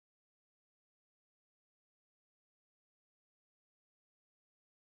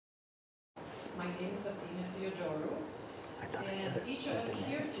My name is Athena Theodorou, and each of us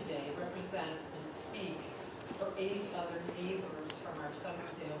here today represents and speaks for 80 other neighbors from our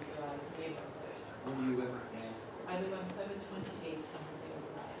Summerdale Drive neighborhood. Where do you live, ma'am? I live on 728 Summerdale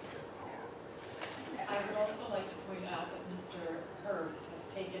Drive. I would also like to point out that Mr. Herbst has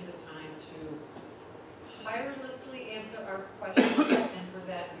taken the time to tirelessly answer our questions, and for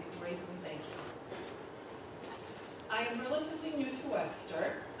that we greatly thank you. I am relatively new to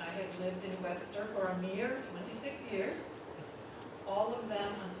Webster. I have lived in Webster for a mere 26 years, all of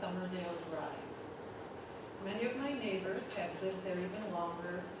them on Summerdale Drive. Many of my neighbors have lived there even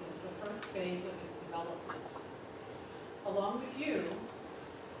longer since the first phase of its development. Along with you,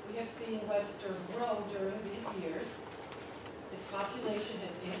 we have seen Webster grow during these years. Its population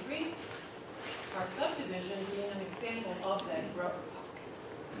has increased, our subdivision being an example of that growth.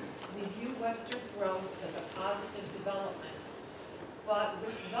 We view Webster's growth as a positive development, but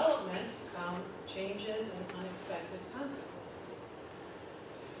with development come changes and unexpected consequences.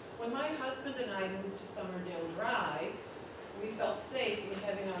 When my husband and I moved to Summerdale Drive, we felt safe in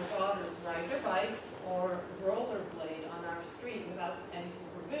having our daughters ride their bikes or rollerblade on our street without any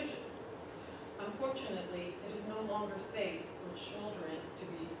supervision. Unfortunately, it is no longer safe for children to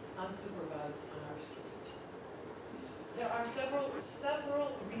be unsupervised on our street. There are several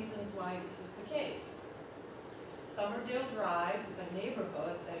reasons why this is the case. Summerdale Drive is a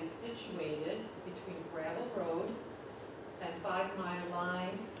neighborhood that is situated between Gravel Road and 5 Mile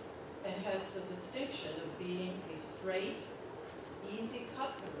Line and has the distinction of being a straight, easy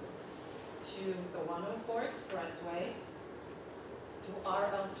cut-through to the 104 Expressway, to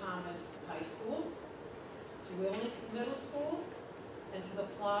R.L. Thomas High School, to Wilnick Middle School, and to the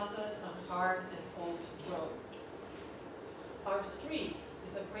plazas on Hard and Holt Roads. Our street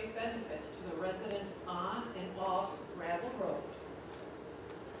is a great benefit to the residents on and off Gravel Road.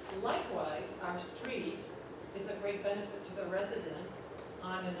 Likewise, our street is a great benefit to the residents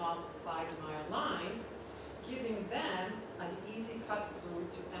on and off 5 Mile Line, giving them an easy cut through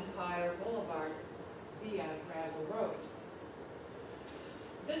to Empire Boulevard via Gravel Road.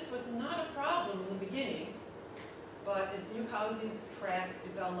 This was not a problem in the beginning, but as new housing tracts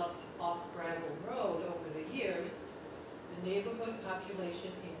developed off Gravel Road over the years, the neighborhood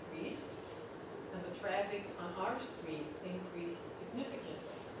population increased and the traffic on our street increased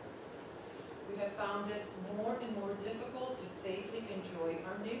significantly. We have found it more and more difficult to safely enjoy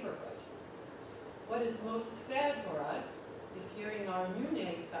our neighborhood. What is most sad for us is hearing our new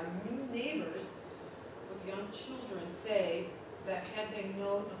neighbors with young children say that had they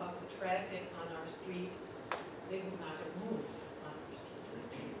known about the traffic on our street, they would not have moved on our street.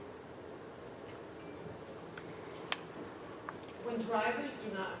 When drivers do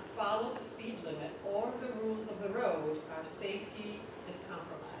not follow the speed limit or the rules of the road, our safety is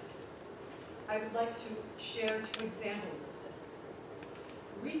compromised. I would like to share 2 examples of this.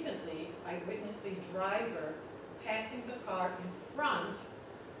 Recently, I witnessed a driver passing the car in front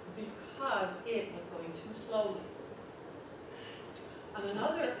because it was going too slowly. On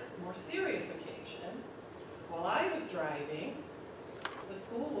another, more serious occasion, while I was driving, the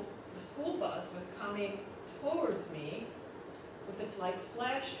school bus was coming towards me with its lights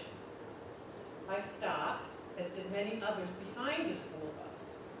flashing. I stopped, as did many others behind the school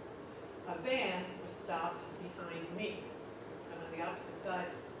bus. A van was stopped behind me. I'm on the opposite side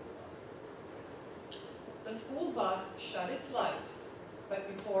of the school bus. The school bus shut its lights, but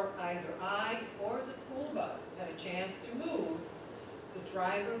before either I or the school bus had a chance to move, the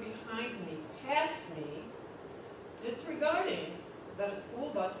driver behind me passed me, disregarding that a school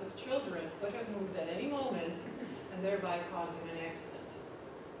bus with children could have moved at any moment and thereby causing an accident.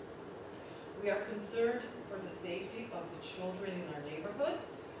 We are concerned for the safety of the children in our neighborhood,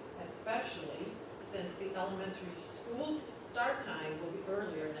 especially since the elementary school start time will be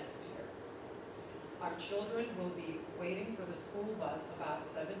earlier next year. Our children will be waiting for the school bus about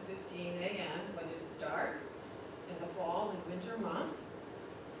 7:15 a.m. when it is dark in the fall and winter months,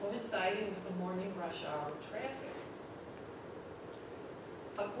 coinciding with the morning rush hour traffic.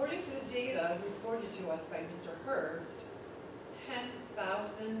 According to the data reported to us by Mr. Herbst,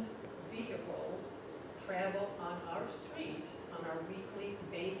 10,000 vehicles travel on our street on our weekly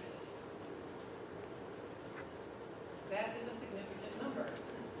basis. That is a significant number.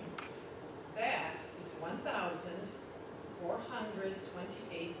 That is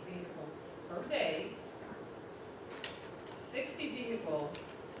 1,428 vehicles per day, 60 vehicles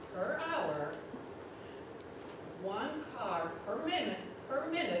per hour, 1 car per minute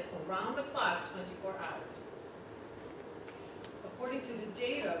around the clock, 24 hours. According to the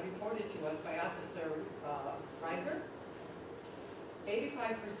data reported to us by Officer Riker,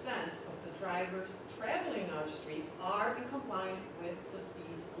 85% of the drivers traveling our street are in compliance with the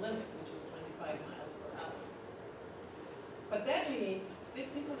speed limit, which is 25 miles per hour. But that means 50%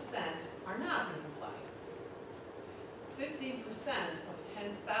 are not in compliance. 15% of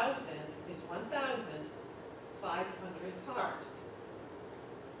 10,000 is 1,500 cars.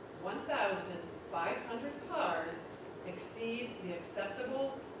 1,500 cars exceed the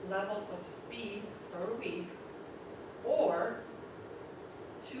acceptable level of speed per week, or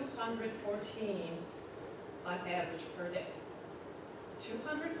 214 on average per day.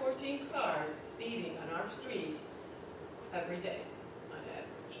 214 cars speeding on our street every day on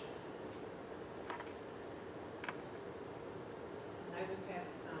average. And I will pass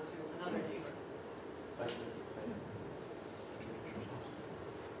this on to another neighbor.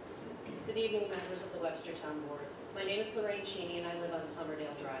 Good evening, members of the Webster Town Board. My name is Lorraine Cheney and I live on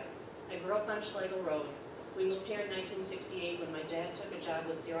Summerdale Drive. I grew up on Schlegel Road. We moved here in 1968 when my dad took a job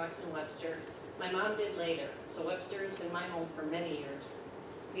with Xerox in Webster. My mom did later, so Webster has been my home for many years.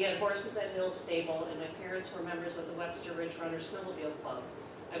 We had horses at Hill's Stable, and my parents were members of the Webster Ridge Runner Snowmobile Club.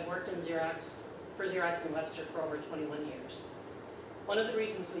 I've worked for Xerox in Webster for over 21 years. One of the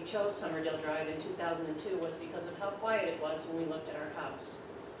reasons we chose Summerdale Drive in 2002 was because of how quiet it was when we looked at our house.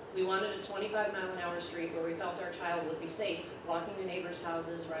 We wanted a 25-mile-an-hour street where we felt our child would be safe, walking to neighbors'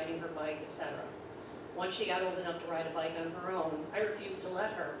 houses, riding her bike, etc. Once she got old enough to ride a bike on her own, I refused to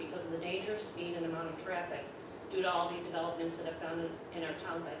let her because of the dangerous speed and amount of traffic due to all the developments that have gone in our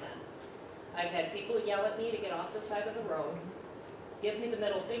town by then. I've had people yell at me to get off the side of the road, give me the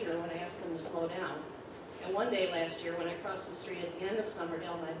middle finger when I asked them to slow down. And one day last year when I crossed the street at the end of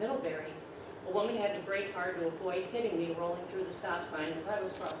Summerdale by Middlebury, a woman had to brake hard to avoid hitting me rolling through the stop sign as I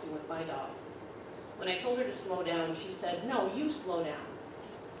was crossing with my dog. When I told her to slow down, she said, "No, you slow down."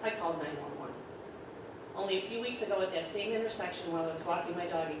 I called 911. Only a few weeks ago at that same intersection while I was walking my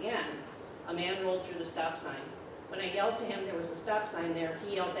dog again, a man rolled through the stop sign. When I yelled to him there was a stop sign there,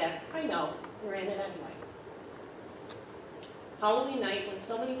 he yelled back, "I know," and ran it anyway. Halloween night, when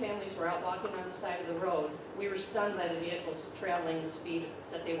so many families were out walking on the side of the road, we were stunned by the vehicles traveling the speed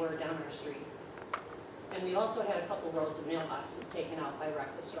that they were down our street. And we also had a couple rows of mailboxes taken out by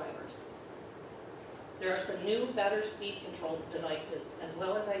reckless drivers. There are some new, better speed control devices, as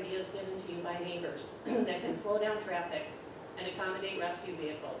well as ideas given to you by neighbors that can slow down traffic and accommodate rescue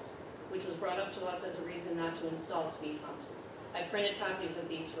vehicles, which was brought up to us as a reason not to install speed humps. I printed copies of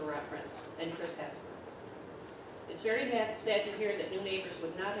these for reference, and Chris has them. It's very sad to hear that new neighbors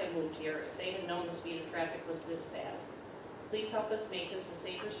would not have moved here if they had known the speed of traffic was this bad. Please help us make this a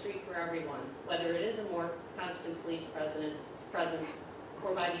safer street for everyone, whether it is a more constant police presence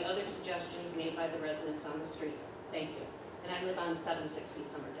or by the other suggestions made by the residents on the street. Thank you. And I live on 760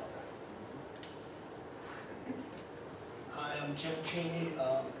 Summerdale Drive. Hi, I'm Jim Cheney,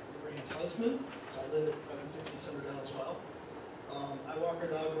 Lorraine's husband, so I live at 760 Summerdale as well. I walk our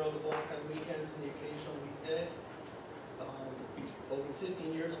dog around the block on weekends and the occasional weekday. Over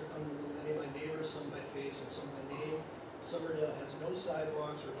 15 years I've come to know many of my neighbors, some by face and some by name. Summerdale has no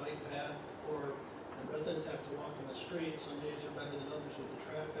sidewalks or bike path, and residents have to walk on the street. Some days are better than others with the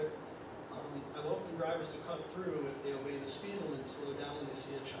traffic. I welcome drivers to cut through if they obey the speed limit, slow down when they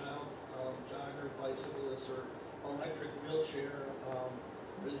see a child, jogger, bicyclist, or electric wheelchair.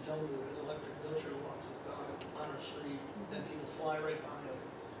 There's a gentleman who has an electric wheelchair who walks his dog on our street, and people fly right by him.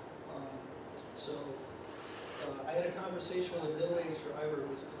 I had a conversation with a middle-aged driver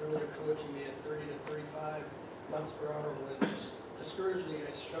who was clearly approaching me at 30 to 35 miles per hour when discouragedly I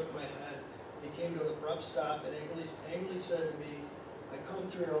shook my head. He came to an abrupt stop and angrily said to me, "I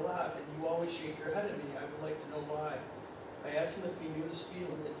come through here a lot and you always shake your head at me. I would like to know why." I asked him if he knew the speed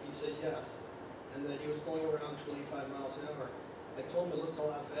limit. He said yes, and that he was going around 25 miles an hour. I told him it looked a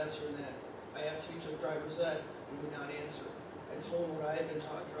lot faster than that. I asked if he took driver's ed. He would not answer. I told him what I had been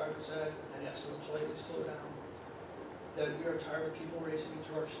taught driver's ed and asked him to politely slow down. That we are tired of people racing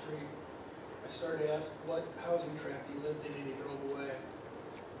through our street. I started to ask what housing tract he lived in and he drove away. A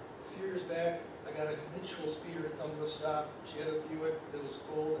few years back, I got a habitual speeder to come to a stop. She had a Buick that was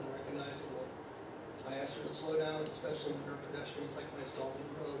cold and recognizable. I asked her to slow down, especially when there are pedestrians like myself in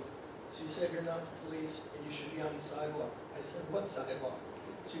the road. She said, "You're not the police and you should be on the sidewalk." I said, "What sidewalk?"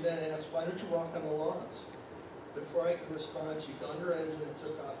 She then asked, "Why don't you walk on the lawns?" Before I could respond, she gunned her engine and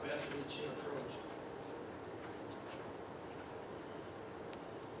took off faster than she approached.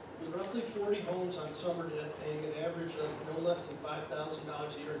 With roughly 40 homes on Summerdale paying an average of no less than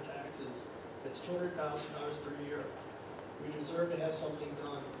 $5,000 a year in taxes, that's $200,000 per year. We deserve to have something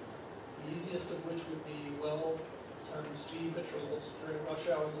done. The easiest of which would be well-timed speed patrols during rush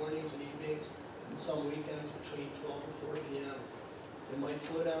hour mornings and evenings, and some weekends between 12 and 4 p.m. It might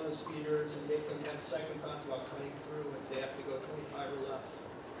slow down the speeders and make them have second thoughts about cutting through if they have to go 25 or less.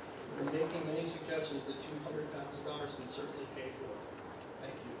 We're making many suggestions that $200,000 can certainly pay for.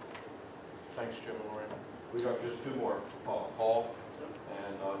 Thank you. Thanks, Jim and Lorraine. We got just two more, Paul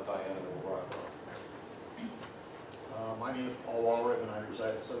and Diana will wrap up. My name is Paul Walrick, and I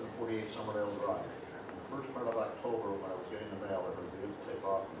reside at 748 Summerdale Drive. In the first part of October, when I was getting the mail, I heard the vehicle take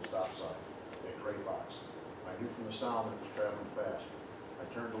off from the stop sign at Gray Fox. I knew from the sound that it was traveling fast. I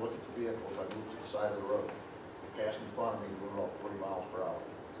turned to look at the vehicle as I moved to the side of the road. It passed in front of me doing about 40 miles per hour.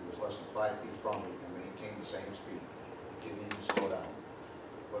 It was less than 5 feet from me and maintained the same speed. It didn't even slow down.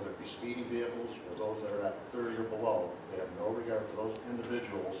 Whether it be speeding vehicles or those that are at 30 or below, they have no regard for those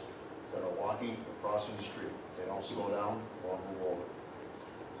individuals that are walking or crossing the street. They don't slow down or move over.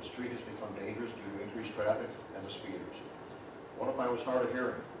 The street has become dangerous due to increased traffic and the speeders. What if I was hard of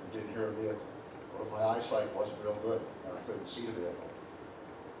hearing and didn't hear a vehicle? What if my eyesight wasn't real good and I couldn't see the vehicle?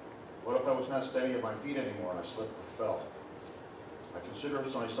 What if I was not steady at my feet anymore and I slipped or fell? I consider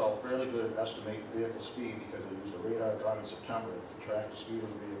myself fairly good at estimating vehicle speed because I used a radar gun in September to track the speed of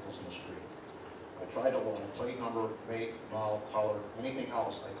the vehicles in the street. I tried to learn plate number, make, model, color, anything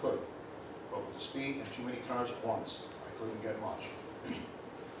else I could, but with the speed and too many cars at once, I couldn't get much.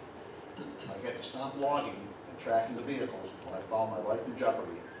 I had to stop logging and tracking the vehicles when I found my life in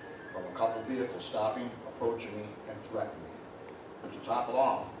jeopardy from a couple vehicles stopping, approaching me, and threatening me. And to top it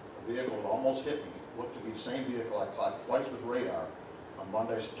off, the vehicle that almost hit me looked to be the same vehicle I clocked twice with radar on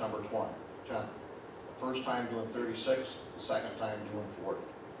Monday, September 10th. The first time doing 36, the second time doing 40.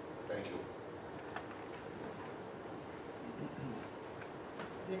 Thank you.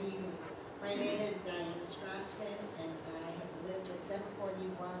 Good evening. My name is Diana Strassman, and I have lived at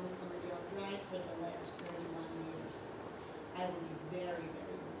 741 Summerdale Drive for the last 31 years. I will be very,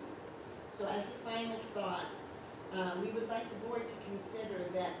 very brief. So as a final thought, we would like the board to consider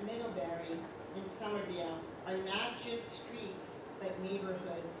that Middlebury and Summerdale are not just streets, but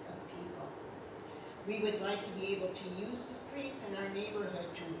neighborhoods of people. We would like to be able to use the streets in our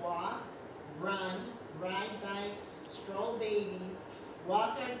neighborhood to walk, run, ride bikes, stroll babies,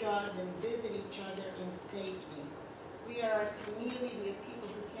 walk our dogs, and visit each other in safety. We are a community of people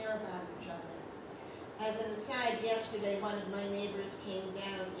who care about each other. As an aside, yesterday one of my neighbors came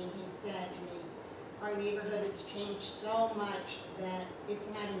down and he said to me, our neighborhood has changed so much that it's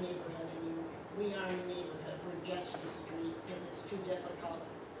not a neighborhood anymore. We aren't a neighborhood, we're just a street because it's too difficult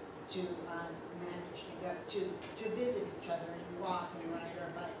to manage to go to visit each other and walk and ride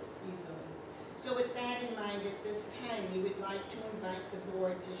our bikes easily. So with that in mind, at this time, we would like to invite the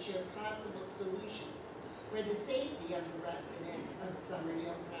board to share possible solutions for the safety of the residents of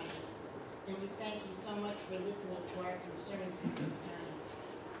Summerdale Drive. And we thank you so much for listening to our concerns at this time.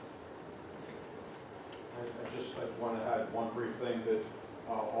 I want to add one brief thing that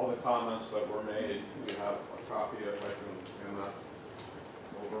all the comments that were made, we have a copy of, I can hand that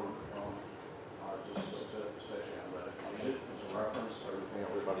over, just to say that it as a reference, everything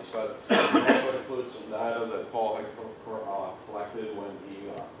everybody said. It also includes some data that Paul had collected when he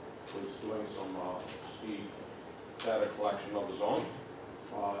was doing some speed data collection of his own.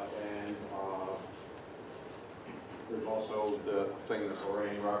 There's also the thing that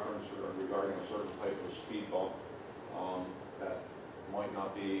Lorraine referenced regarding a certain type of speed bump that might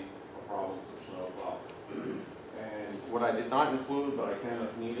not be a problem for snowplow. And what I did not include, but I can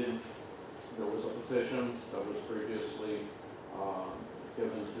if needed, there was a petition that was previously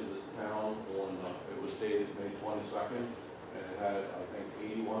given to the town when it was dated May 22nd, and it had, I think,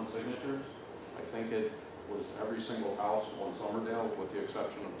 81 signatures. I think it was every single house on Summerdale, with the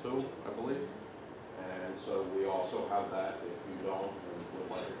exception of 2, I believe. And so we also have that if you don't and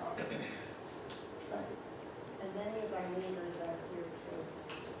would like a copy. Thank you. And many of our neighbors are here too.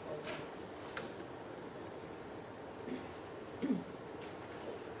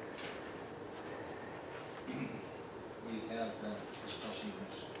 We have been discussing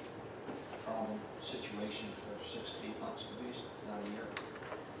this problem situation for 6 to 8 months at least, not a year.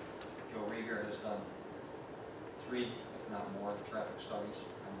 Joe Rieger has done 3, if not more, traffic studies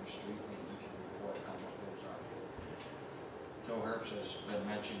on the street, and he can report on what those are. Joe Herbst has been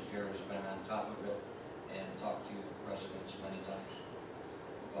mentioned here, has been on top of it and talked to residents many times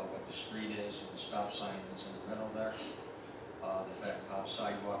about what the street is and the stop sign that's in the middle there. The fact how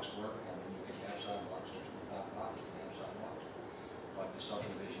sidewalks work, and you can have sidewalks, which is not blocked, you can have sidewalks. But the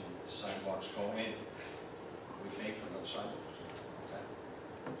subdivision, the sidewalks go in, we pay for those sidewalks, okay?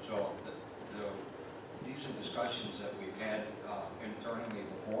 So these are discussions that we've had internally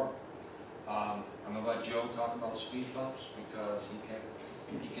before. I'm gonna let Joe talk about speed bumps because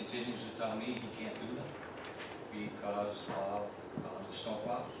he continues to tell me he can't do them because of the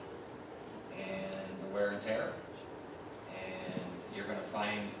snowplows and the wear and tear. And you're gonna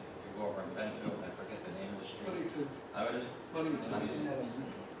find, if you go over in Benfield, and I forget the name of the street. How it is?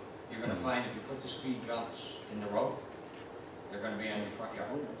 You're gonna find if you put the speed bumps in the road, they're gonna be on your front yard.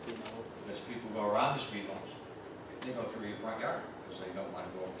 Because people go around the speed bumps, they go through your front yard, because they don't wanna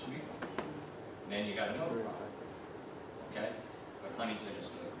go over the speed bump. And then you got another problem, okay? But Huntington is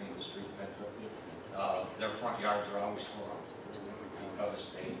the greenest street in Benfield. Their front yards are always tore up,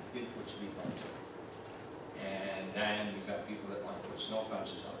 because they did put speed bumps in. And then you've got people that wanna put snow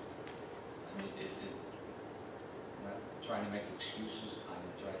fences up. I mean, I'm not trying to make excuses, I'm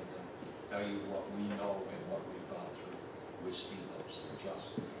trying to tell you what we know and what we've gone through with speed bumps, they're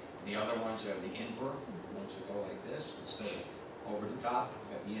just. The other ones are the invert, ones that go like this, instead of over the top,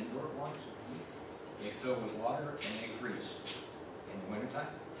 you got the invert ones. They fill with water and they freeze. In the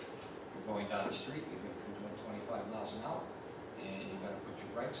wintertime, you're going down the street, you're doing 25 miles an hour, and you gotta put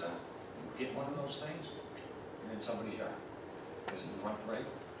your brakes on. You hit one of those things, you're in somebody's yard. Because the front brake,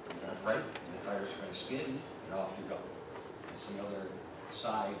 you're gonna brake, and the tires are gonna skid, and off you go. It's the other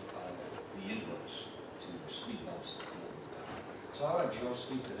side of the inverts to speed bumps. So I'll have Joe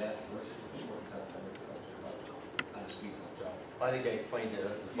speak to that first, before we talk to other folks about how to speed bumps. I think I explained to the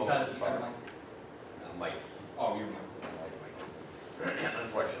You folks got as it, far as, Mike? Mike, Oh, you're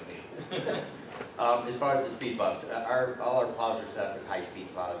unfortunately. As far as the speed bumps, all our plows are set up as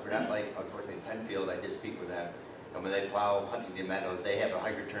high-speed plows. We're not like, unfortunately, Penfield, I did speak with them. And when they plow Huntington Meadows, they have a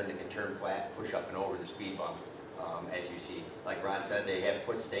hydro turn that can turn flat, push up and over the speed bumps, as you see. Like Ron said, they have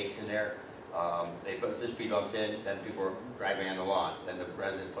put stakes in there. They put the speed bumps in, then people are driving on the lawns. Then the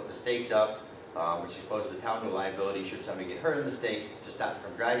residents put the stakes up, which exposes the town to liability should somebody get hurt in the stakes to stop them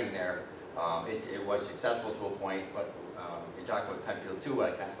from driving there. It was successful to a point, but you're talking about Penfield too, what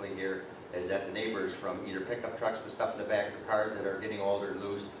I constantly hear is that the neighbors from either pickup trucks with stuff in the back of cars that are getting older and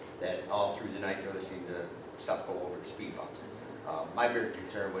loose, that all through the night they're listening to stuff go over the speed bumps. My bigger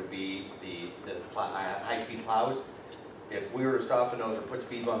concern would be the high-speed plows. If we were to soften those or put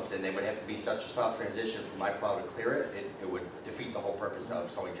speed bumps in, they would have to be such a soft transition for my plow to clear it, it would defeat the whole purpose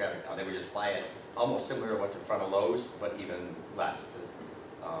of slowing traffic down. They would just fly it almost similar to what's in front of Lowe's, but even less.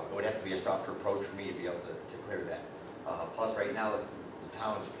 It would have to be a softer approach for me to be able to clear that. Plus, right now, the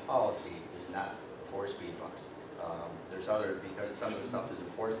town's policy is not for speed bumps. There's other, because some of the stuff is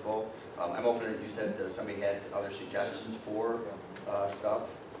enforceable. I'm open, you said somebody had other suggestions for stuff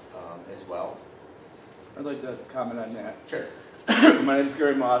as well. I'd like to comment on that. Sure. My name's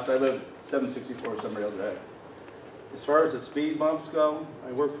Gary Moss. I live 764 Summerdale Drive. As far as the speed bumps go,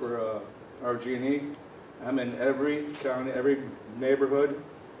 I work for RG&E. I'm in every county, every neighborhood,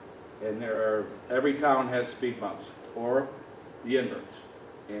 and every town has speed bumps or the inverts,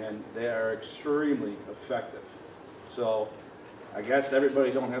 and they are extremely effective. So I guess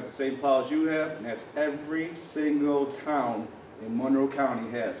everybody don't have the same plows you have, and that's every single town in Monroe County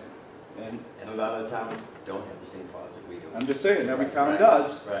has them. And a lot of the towns don't have the same plows that we do. I'm just saying, every town Right,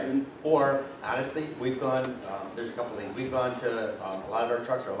 does. Right. And Or, honestly, we've gone, there's a couple things. We've gone to, a lot of our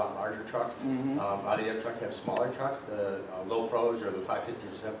trucks are a lot larger trucks. Mhm. A lot of the other trucks have smaller trucks, the low pros or the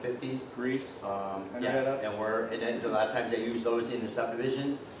 550s or 750s. grease. And Yeah, that up. and then a lot of times they use those in the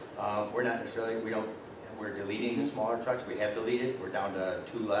subdivisions. We're not necessarily, we're deleting the smaller trucks. We have deleted, we're down to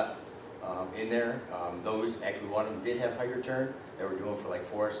 2 left in there. Those, actually one of them did have hydro turn. They were doing for like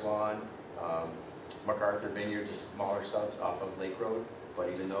Forest Lawn, MacArthur Vineyard, just smaller subs off of Lake Road. But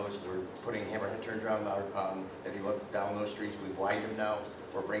even those, we're putting hammerhead turns around. If you look down those streets, we've widened them now.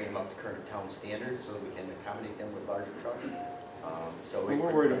 We're bringing them up to current town standards so that we can accommodate them with larger trucks. So But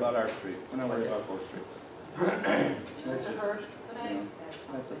we're worried about our street. We're not worried about both streets. Mr. Hurd, could I Yeah.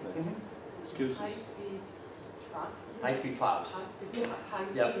 ask That's the something? thing. Excuses. High-speed trucks? High-speed plows.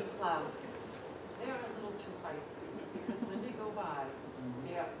 High-speed Yep. plows. They're a little too high-speed, because when they go by,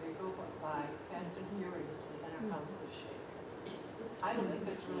 they go by fast and furiously, and our house is shaking. I don't think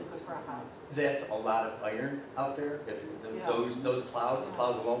that's really good for a house. That's a lot of iron out there. Yeah. Those plows, the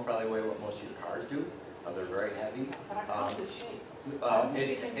plows alone probably weigh what most of your cars do. They're very heavy. But our house is shaking.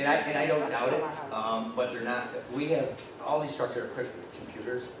 And I don't doubt it, but they're not, we have, all these trucks are equipped with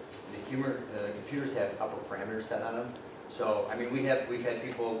computers. The computers have upper parameters set on them. So, I mean, we've had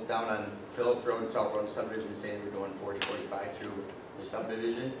people down on Phillips Road and South Road subdivision saying they were doing 40, 45 through the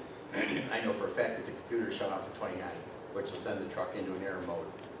subdivision. I know for a fact that the computer shut off at 29, which will send the truck into an error mode.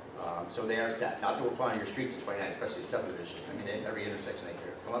 So they are set. Not to apply on your streets at 29, especially subdivision. I mean, every intersection they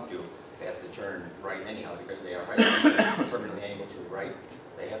come up to, they have to turn right anyhow because they are permanently angled to the right.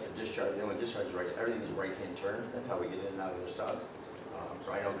 They have to discharge, they only discharge right, everything is right-hand turn. That's how we get in and out of their subs.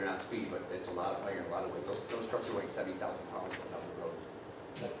 So I know they're not not speed, but it's a lot of iron, a lot of weight. Those trucks are weighing 70,000 pounds going down the road.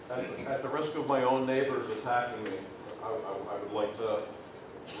 At the risk of my own neighbors attacking me, I would like to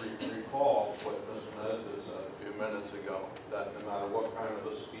recall what Mr. Nesbitt said a few minutes ago, that no matter what kind of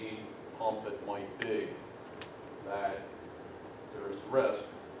a speed hump it might be, that there's risk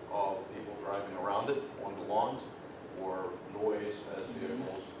of people driving around it on the lawns or noise as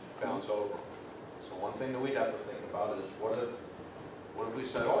vehicles bounce over. So one thing that we'd have to think about is what if we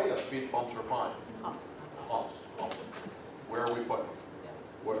said, oh yeah, speed bumps are fine. Humps. Where are we putting them?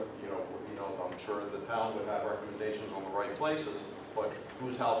 What, I'm sure the town would have recommendations on the right places, but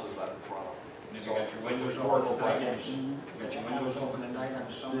whose house is that in front of? And if you got your windows open at night, on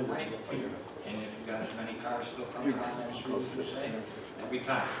a summer night, and if you got as many cars still coming down that street as you say, every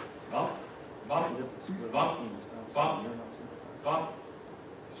time, bump, bump, bump, bump, bump,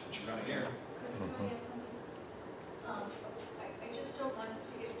 that's what you're gonna hear. Can I add something? I just don't want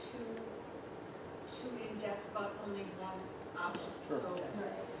us to get too in-depth about only one option.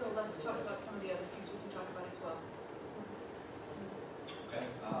 So let's talk about some of the other things we can talk about as well. Okay,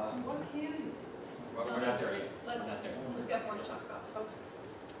 What can you? we're not there yet. We've got more to talk about.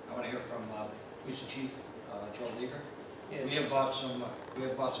 I want to hear from Police Chief Joe Leager. We have bought some new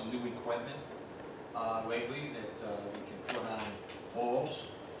equipment lately that we can put on poles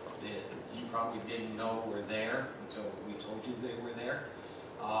that you probably didn't know were there until we told you they were there.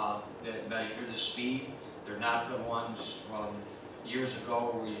 That measure the speed. They're not the ones from years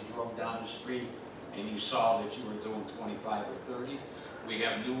ago where you drove down the street and you saw that you were doing 25 or 30. We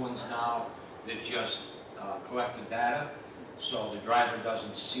have new ones now that just collect the data, so the driver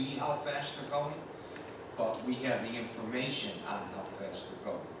doesn't see how fast they're going, but we have the information on how fast they're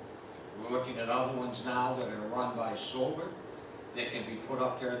going. We're looking at other ones now that are run by solar, that can be put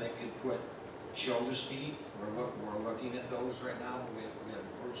up there, that can show the speed. We're looking at those right now. We have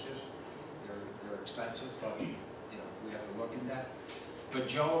purchases. They're expensive, but we have to look at that. But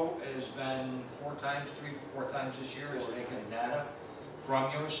Joe has been 3 or 4 times this year, has taken data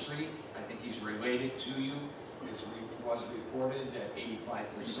from your street. I think he's related to you. It was reported that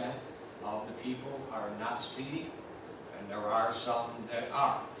 85% of the people are not speeding, and there are some that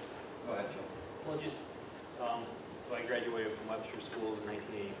are. Go ahead, Joe. Well, so I graduated from Webster schools in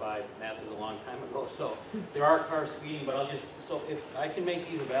 1985. Math is a long time ago, so there are cars speeding, but so if I can make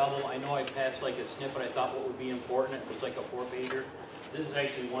these available, I know I passed like a snippet I thought what would be important. It was like a 4-pager. This is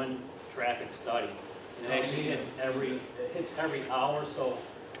actually one traffic study. And it actually hits every hour, so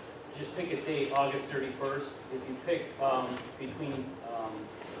just pick a date, August 31st. If you pick between,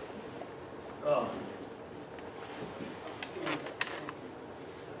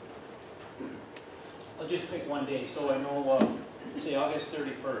 I'll just pick one day, so I know, say August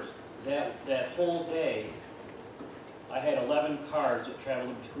 31st. That whole day, I had 11 cars that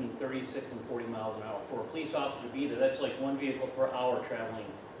traveled between 36 and 40 miles an hour. For a police officer to be there, that's like 1 vehicle per hour traveling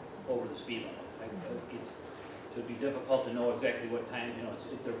over the speed limit. It would be difficult to know exactly what time,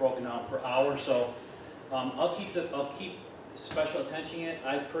 they're broken down per hour, so I'll keep special attention to it.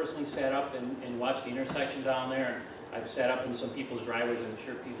 I personally sat up and watched the intersection down there, and I've sat up in some people's driveways, and I'm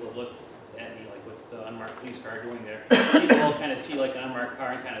sure people have looked at me like, what's the unmarked police car doing there? People will kind of see like an unmarked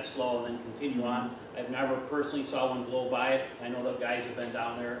car and kind of slow and then continue on. I've never personally saw one blow by. I know the guys have been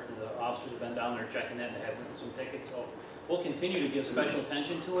down there, the officers have been down there checking it, and they have written some tickets, so we'll continue to give special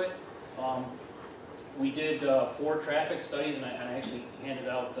attention to it. We did 4 traffic studies, and I actually handed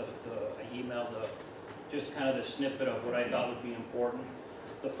out I emailed just kind of the snippet of what I thought would be important.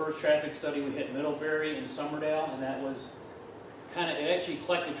 The first traffic study, we hit Middlebury and Summerdale, and that was it actually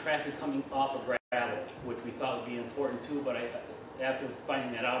collected traffic coming off of gravel, which we thought would be important too, but after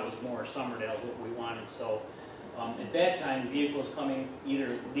finding that out, it was more Summerdale what we wanted. So at that time, vehicles coming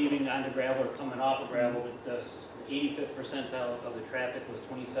either leaving onto gravel or coming off of gravel, the 85th percentile of the traffic was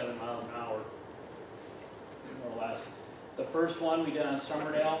 27 miles an hour, more or less. The first one we did on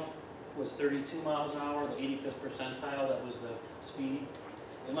Summerdale was 32 miles an hour, the 85th percentile, that was the speed.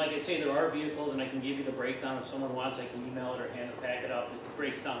 And like I say, there are vehicles, and I can give you the breakdown if someone wants. I can email it or hand the packet out. It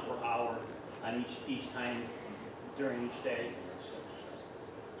breaks down per hour on each time during each day.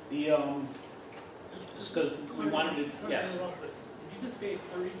 Because we wanted to, yes. Did you just say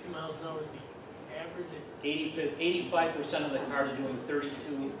 32 miles an hour is the average? 85% of the cars are doing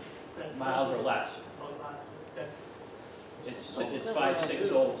 32 miles or less. It's 5,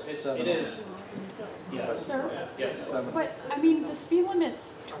 6, oh, it is. Yes. Sir? Yes. But, I mean, the speed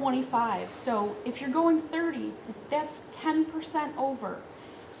limit's 25, so if you're going 30, that's 10% over.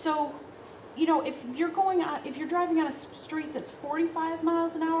 So, if you're driving on a street that's 45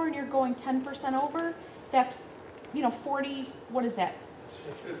 miles an hour and you're going 10% over, that's, 40, what is that?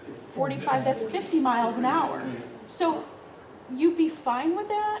 45, that's 50 miles an hour. So you'd be fine with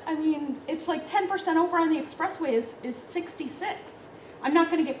that? I mean, it's like 10% over on the expressway is 66. I'm not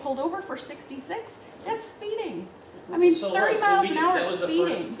gonna get pulled over for 66? That's speeding. I mean, So, 30 so miles we- an hour that is was the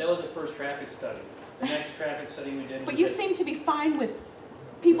speeding. first- That was the first traffic study. The next traffic study we did. But was you that- seem to be fine with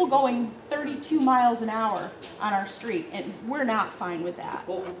people going 32 miles an hour on our street, and we're not fine with that.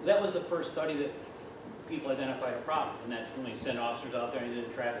 Well, that was the first study that people identified a problem, and that's when we sent officers out there and did a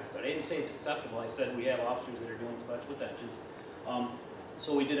traffic study. I didn't say it's acceptable, I said we have officers that are doing special attentions.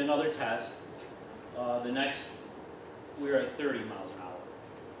 So we did another test. The next, we were at 30 miles an hour.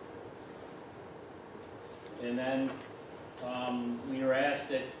 And then we were asked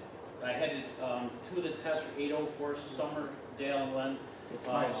that, I had two of the tests were 804 Summerdale and Len.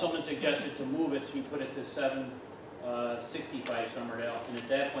 Someone suggested to move it, so we put it to 765 Summerdale. And at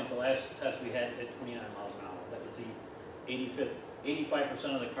that point, the last test we had at 29 miles an hour. That was the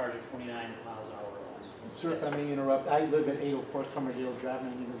 85% of the cars are 29 miles an hour or less. Sir, if I may interrupt, I live at 804 Summerdale Drive, my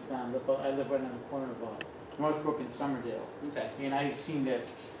name is Don Lippo. I live right on the corner of Northbrook and Summerdale. Okay. And I had seen that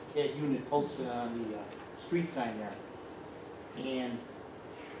unit posted on the street sign there. And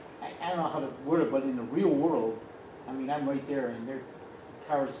I don't know how to word it, but in the real world, I mean, I'm right there and their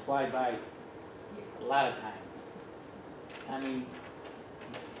cars fly by a lot of times. I mean,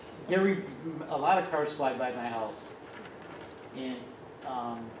 a lot of cars fly by my house. And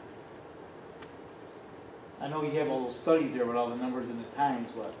I know you have all those studies there with all the numbers and the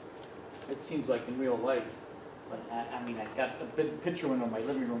times, but it seems like in real life. But I mean, I got a big picture window in my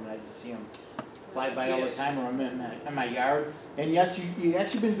living room and I just see them fly by all the time, or I'm in my yard. And yes, you've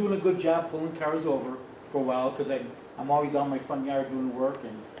actually been doing a good job pulling cars over for a while, because I'm always out in my front yard doing work,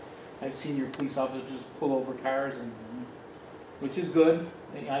 and I've seen your police officers just pull over cars, and which is good,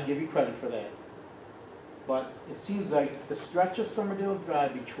 and I give you credit for that. But it seems like the stretch of Summerdale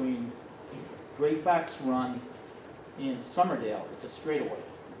Drive between Gray Fox Run and Summerdale, it's a straightaway.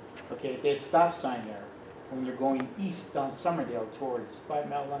 Okay, that stop sign there, when you're going east down Summerdale towards 5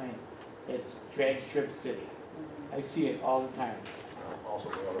 Mile Lane, it's Drag Strip City. I see it all the time. Also,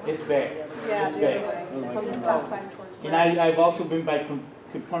 the other- It's bad. Yeah, It's the other bad. way, from the stop sign towards. And I've also been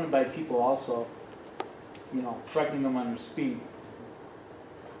confronted by people also, you know, correcting them on their speed.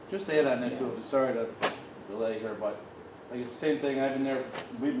 Just to add on that too, sorry to delay here, but like it's the same thing,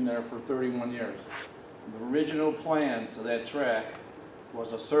 we've been there for 31 years. The original plans of that track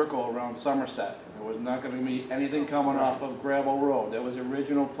was a circle around Somerset. There was not gonna be anything coming off of gravel road. That was the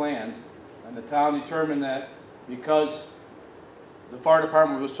original plans. And the town determined that because the fire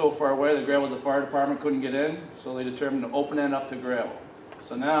department was so far away, the fire department couldn't get in, so they determined to open that up to gravel.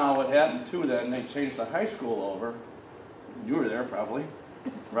 So now what happened too then, they changed the high school over. You were there probably,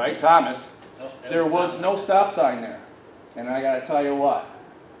 right, Thomas? There was no stop sign there. And I gotta tell you what,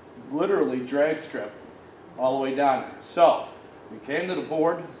 literally drag strip all the way down there. So, we came to the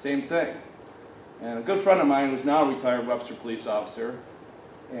board, same thing. And a good friend of mine who's now a retired Webster police officer,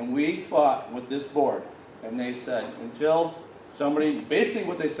 and we fought with this board. And they said, until somebody, basically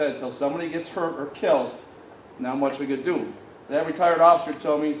what they said, until somebody gets hurt or killed, not much we could do. That retired officer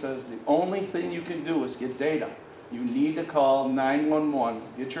told me, he says, the only thing you can do is get data. You need to call 911,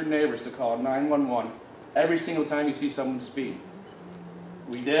 get your neighbors to call 911 every single time you see someone speed.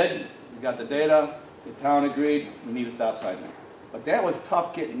 We did, we got the data, the town agreed, we need a stop sign there. But that was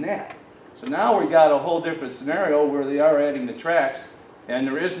tough getting that. So now we got a whole different scenario where they are adding the tracks, and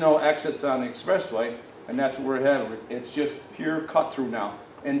there is no exits on the expressway, and that's where we're headed. It's just pure cut through now.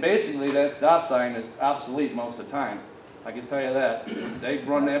 And basically that stop sign is obsolete most of the time. I can tell you that. They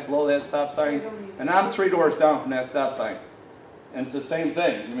run that, blow that stop sign, and I'm 3 doors down from that stop sign. And it's the same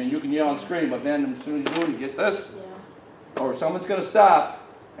thing. I mean, you can yell and scream, but then as soon as you do, you get this, or someone's gonna stop,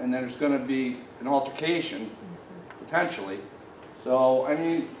 and then there's gonna be an altercation, potentially. So, I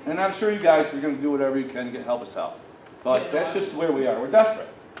mean, and I'm sure you guys are gonna do whatever you can to help us out. But that's just where we are. We're desperate.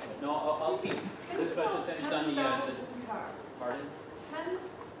 No, I'll keep the special attention on the, pardon?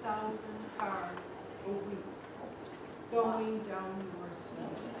 10,000 cars a week going down North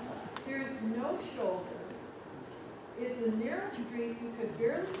Street. There's no shoulder. It's a narrow street, you could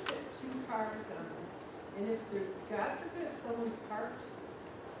barely fit 2 cars on it. And if there's, God forbid, someone parked,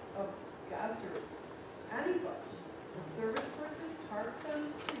 God forbid, anybody, a service person parks on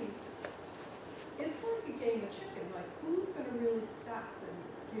the street, it's like a game of chicken, like who's gonna really stop and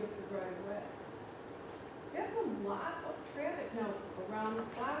give the right way? That's a lot of traffic. Now, around the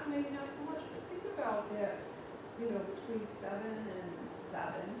clock, maybe not so much, but think about that, you know, between 7 and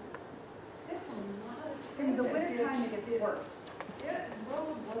 7. That's a lot of traffic. In the wintertime, it gets worse. That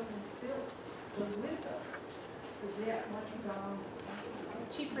road wasn't built, the winter, was that much down.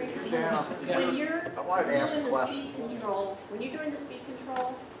 Chief Ranger, Dan, when you're I wanted to ask doing a the question. speed control, when you're doing the speed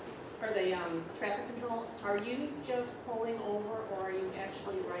control, or the traffic control, are you just pulling over or are you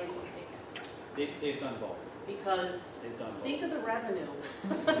actually writing tickets? They've done both. Because They've done both. think of the revenue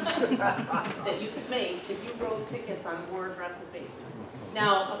that you could make if you wrote tickets on a more aggressive basis.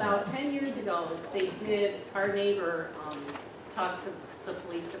 Now, about 10 years ago, our neighbor talked to the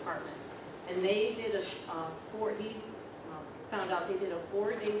police department, and they did found out they did a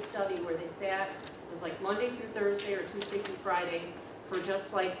 4-day study where they sat, it was like Monday through Thursday or Tuesday through Friday, for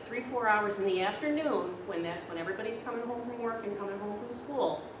just like 3-4 hours in the afternoon, that's when everybody's coming home from work and coming home from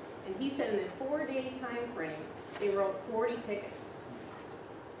school. And he said in a 4-day time frame, they wrote 40 tickets.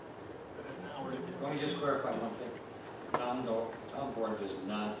 Let me just clarify one thing. Town board does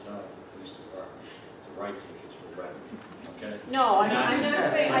not tell the police department to write tickets for revenue, okay? No, I'm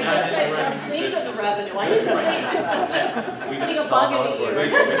not saying, I just said just think of the revenue. I didn't say that. Think of bugging We you.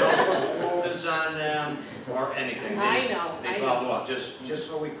 don't put rules on them or anything. I know, They I follow know. up, just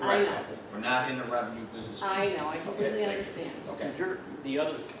so we I correct know. that. We're not in the revenue business. I know, I completely Okay, understand. Okay. The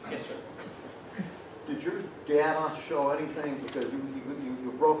other, yes, sir. Did your dad not show anything, because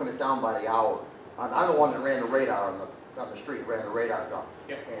you've broken it down by the hour? I'm the one that ran the radar on the street, ran the radar gun.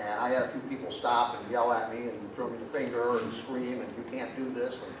 Yep. And I had a few people stop and yell at me and throw me the finger and scream, and you can't do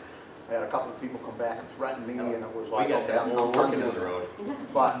this. And I had a couple of people come back and threaten me, and it was We like, got okay, that I'm more done working doing on the it. road.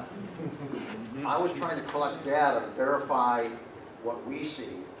 But I was trying to collect data to verify what we see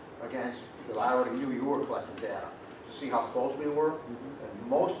against, because I already knew you were collecting data, to see how close we were. And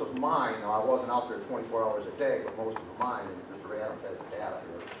most of mine, now I wasn't out there 24 hours a day, but most of mine, and Mr. Adams has the data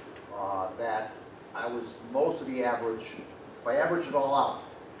here, that I was most of the average, if I averaged it all out,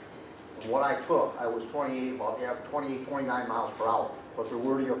 from what I took, I was 28, 29 miles per hour. But there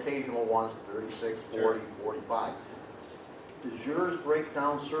were the occasional ones, 36, 40, 45. Does yours break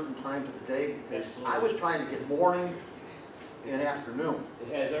down certain times of the day? Because I was trying to get morning and afternoon.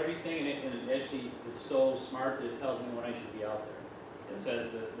 It has everything in it, and it actually, it's so smart that it tells me when I should be out there. It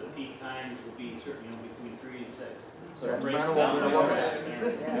says that the peak times will be certain, between 3 and 6. So it That's breaks kind of down what my we're looking hours.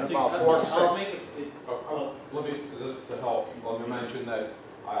 at. Yeah. So About 4 to 6. I'll make it, Let me, just to help, let me mention that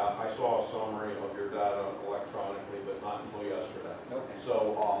I saw a summary of your data electronically, but not until yesterday. okay.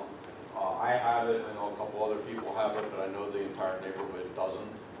 So, I have it, I know a couple other people have it, but I know the entire neighborhood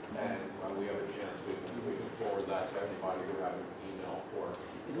doesn't. And when we have a chance, we can forward that to anybody who have an email for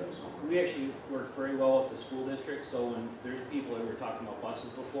that summary. We actually work very well with the school district, so when there's people that were talking about buses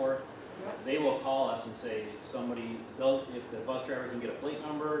before, they will call us and say, if the bus driver can get a plate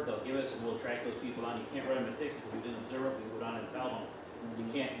number, they'll give us, and we'll track those people down. You can't write them a ticket because we didn't observe it, we go down and tell them. You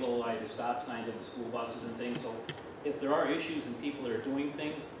can't go like the stop signs of the school buses and things, so if there are issues and people that are doing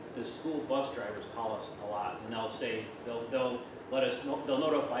things, the school bus drivers call us a lot, and they'll say, they'll let us know, they'll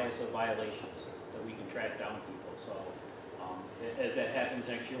notify us of violations that we can track down people, so. As that happens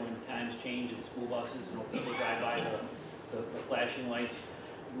next year when times change in school buses and people drive by the flashing lights,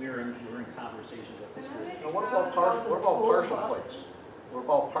 we're in conversations with this group. Now, what about partial plates? What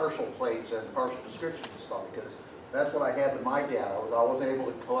about partial plates and partial descriptions and stuff? Because that's what I have in my data. I wasn't able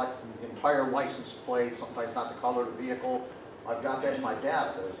to collect the entire license plate, sometimes not the color of the vehicle. I've got that in my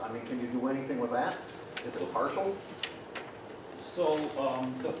data. I mean, can you do anything with that? If it's partial? So,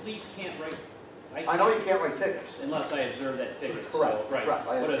 the police can't write. I know you can't write tickets. Unless I observe that ticket. So, Correct, right. correct.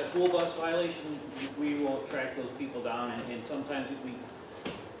 But a school bus violation, we will track those people down, and sometimes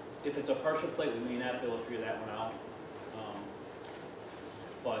if it's a partial plate, we may not be able to figure that one out.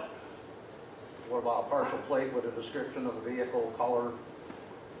 But What about a partial plate with a description of the vehicle, color,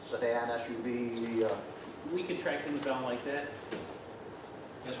 sedan, SUV? we can track things down like that.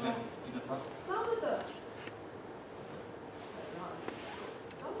 Yes, ma'am. Some of the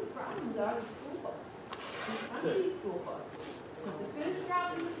problems are the school buses, the empty school buses. They finish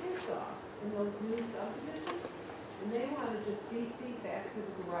dropping the kids off in those new subdivisions, and they want to just beat back to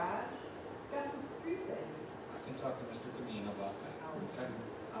the garage. Guess what street they use? I can talk to Mr. Devine about that. Okay.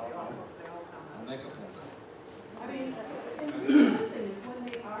 I'll make a phone call. I mean, and the other thing is when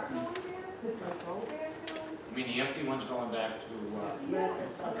they are going there, could they go back to them? I mean, the empty one's going back to, Yeah.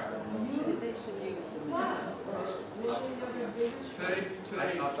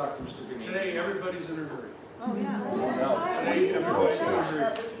 I'll talk to Mr. Devine. Today, everybody's in a hurry. Oh, yeah. Today, everybody's in a hurry.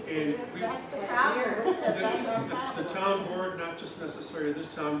 And That's the problem. the town board, not just necessarily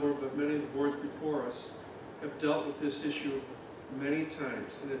this town board, but many of the boards before us, have dealt with this issue many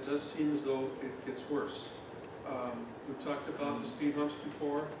times, and it does seem as though it gets worse. We've talked about the speed humps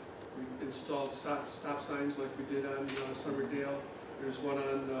before. We've installed stop signs like we did on Summerdale. There's one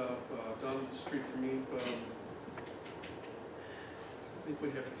on down the street from me.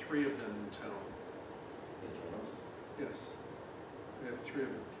 think we have 3 of them in town. Yes, we have 3 of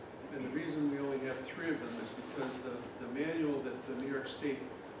them. And the reason we only have 3 of them is because the manual that the New York State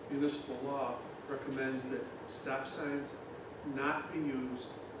municipal law recommends that stop signs not be used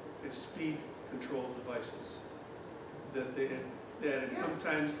as speed control devices. That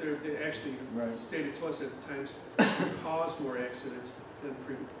sometimes they actually stated to us at times cause more accidents than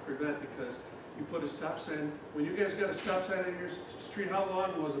prevent, because you put a stop sign, when you guys got a stop sign in your street, how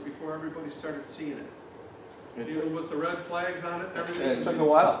long was it before everybody started seeing it? Even with the red flags on it and everything? It took a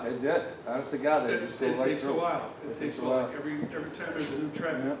while, it did. Honest to God, they just go It right takes a through. while. It takes a while. Every time there's a new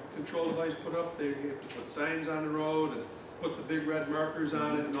traffic control device put up, they have to put signs on the road and put the big red markers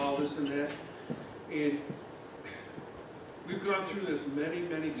on it and all this and that. And we've gone through this many,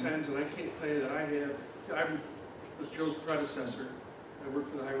 many times, and I can't tell you that I was Joe's predecessor. I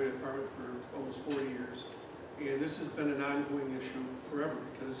worked for the highway department for almost 40 years. And this has been an ongoing issue forever,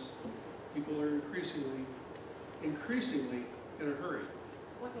 because people are increasingly in a hurry.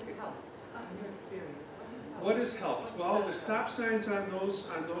 What has helped in your experience? What has helped? Well, the stop signs on those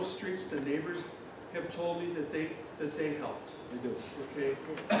streets, the neighbors have told me that they helped. They do. Okay.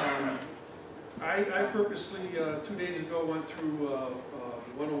 I purposely 2 days ago went through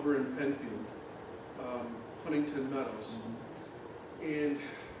one over in Penfield, Huntington Meadows, and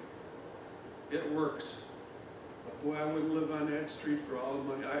it works. Boy, I wouldn't live on that street for all the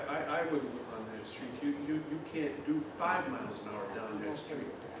money. I wouldn't live on that street. You can't do 5 miles an hour down that street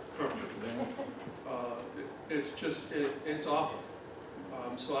comfortably. It's just, it's awful.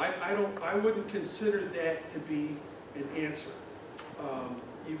 So I wouldn't consider that to be an answer.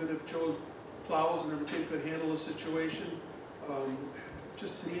 Even if Joe's plows and everything could handle the situation,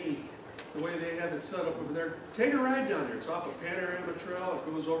 just to me, the way they have it set up over there, take a ride down there. It's off of Panorama Trail,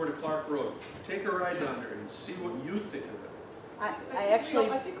 it goes over to Clark Road. Take a ride down there and see what you think of it. I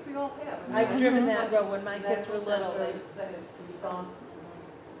think we all have. I've driven that road when my kids were little.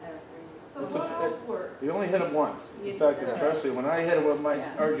 So what else works? You only hit them once. It's effective, especially when I hit it with my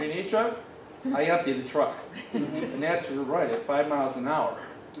RG&E truck, I emptied the truck. And that's right, at 5 miles an hour.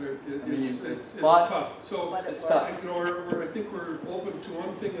 It's tough. So, it's tough. I think we're open to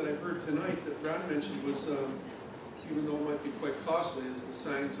one thing that I heard tonight that Ron mentioned was, even though it might be quite costly, is the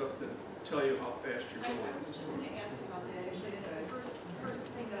signs up that tell you how fast you're going. I was just going to ask about that, actually. It's the first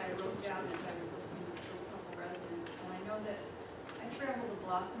thing that I wrote down as I was listening to the first couple residents. And I know that I travel the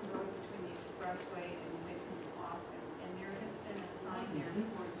Blossom Road between the Expressway and Whitton off, and there has been a sign there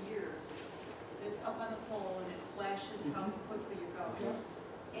for years. It's up on the pole and it flashes how quickly you're going.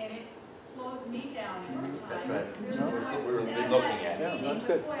 And it slows me down every time. That's right. And I'm looking not at it. speeding,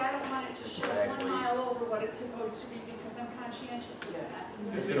 but boy, I don't want it to show 1 mile over what it's supposed to be, because I'm conscientious of that.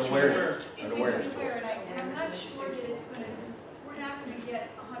 It's an awareness. It makes me aware, and I'm not sure that it's gonna, we're not gonna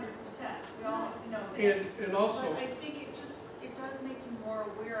get 100%. We all have to know that. And also, But I think it does make you more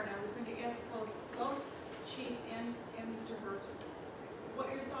aware, and I was going to ask both Chief and Mr. Herbst,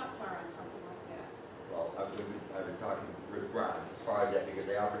 what your thoughts are on something like that. Well, I was talking with Ron as far as that, because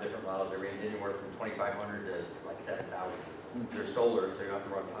they offer different models. They range anywhere from 2,500 to like 7,000. They're solar, so you don't have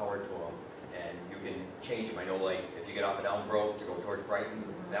to run power to them, and you can change them. I know, like, if you get off of Elmbrook to go towards Brighton,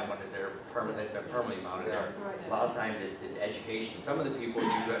 that one is there permanently, it's been permanently mounted there. A lot of times it's education. Some of the people,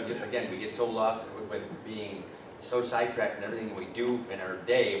 again, we get so lost with being so sidetracked in everything we do in our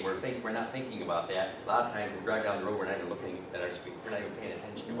day, we're not thinking about that. A lot of times we drive down the road, we're not even looking at our speed, we're not even paying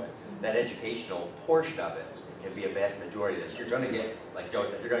attention to it. That educational portion of it can be a vast majority of this. You're going to get, like Joe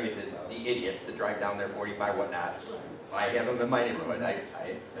said, you're going to get the idiots that drive down there 45, whatnot. I have them in my neighborhood. I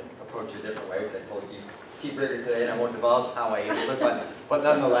approach it a different way, which I told Chief Rigger today, and I won't divulge how I handled it, but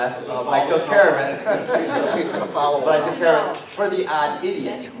nonetheless, I took care of it. But I took care of it for the odd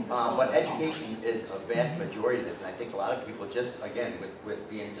idiot. But education is a vast majority of this, and I think a lot of people just, again, with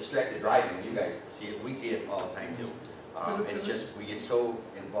being distracted driving, you guys see it, we see it all the time too. It's just, we get so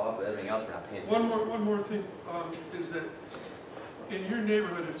involved with everything else, we're not paying attention. one more thing is that in your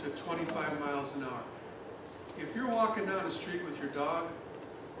neighborhood, it's at 25 miles an hour. If you're walking down the street with your dog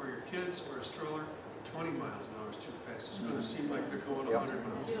or your kids or a stroller, 20 miles an hour is too fast. It's going to seem like they're going 100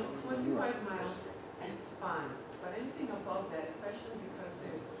 miles an hour. 25 miles is fine, but anything above that, especially because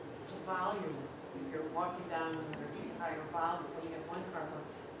there's volume, if you're walking down when there's higher volume, when you have one car,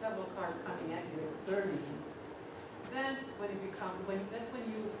 several cars coming at you at 30, that's when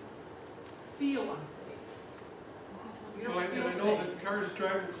you feel unsafe. You don't feel I know that cars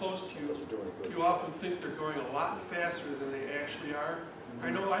driving close to you, you often think they're going a lot faster than they actually are. I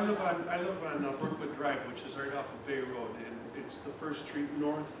know I live on Brookwood Drive, which is right off of Bay Road, and it's the first street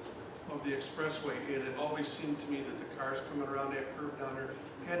north of the expressway, and it always seemed to me that the cars coming around that curve down there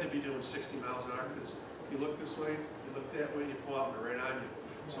had to be doing 60 miles an hour, because you look this way, you look that way, and you pull out and they're right on you.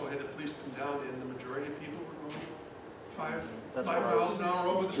 So I had the police come down, and the majority of people were going five miles an hour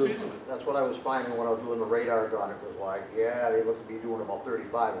over the speed limit. That's what I was finding when I was doing the radar gun. It was like, yeah, they look to be doing about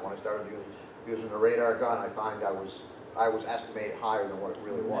 35, and when I started using the radar gun, I find I was estimated higher than what it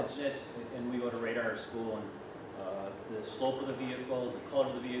really was. And we go to radar school, and the slope of the vehicles, the color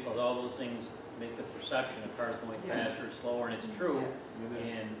of the vehicles, all those things make the perception of cars going faster, slower, and it's true.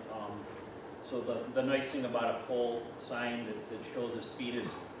 And so the nice thing about a pole sign that shows the speed is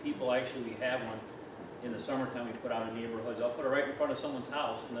people actually, we have one in the summertime, we put out in neighborhoods. I'll put it right in front of someone's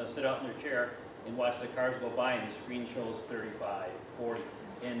house, and they'll sit out in their chair and watch the cars go by, and the screen shows 35, 40.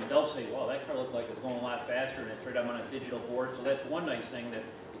 And they'll say, wow, that car looked like it's going a lot faster, and it's right up on a digital board. So that's one nice thing, that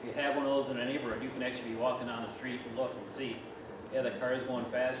if you have one of those in a neighborhood, you can actually be walking down the street and look and see, yeah, the car is going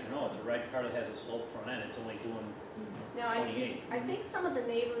faster. No, it's a red car that has a slope front end. It's only doing Now, 28. I think some of the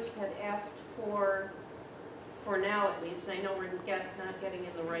neighbors had asked for now at least, and I know we're not getting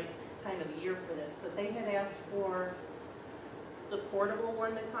in the right time of the year for this, but they had asked for the portable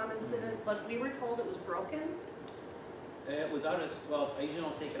one to come and sit in, but we were told it was broken. It was out of, well, I usually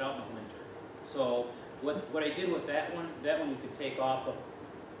don't take it out in the winter. So what I did with that one you could take off of,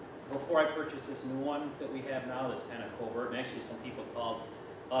 before I purchased this new one that we have now that's kind of covert, and actually some people called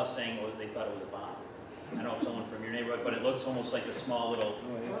us saying they thought it was a bomb. I don't know if someone from your neighborhood, but it looks almost like a small little,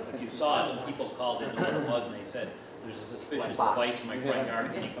 if you saw it, some people called in, knew what it was, and they said, there's a suspicious device in my front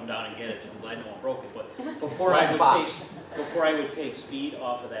yard, can you come down and get it? So I'm glad no one broke it, but before I would take speed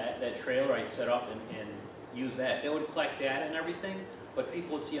off of that trailer, I'd set up and use that. They would collect data and everything, but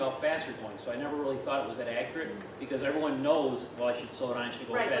people would see how fast you're going. So I never really thought it was that accurate, because everyone knows, well, I should slow down, I should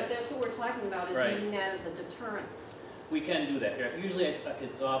go fast. Right, but that's what we're talking about, is using that as a deterrent. We can do that. Usually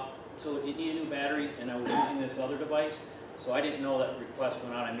it's off, so it needed new batteries, and I was using this other device, so I didn't know that request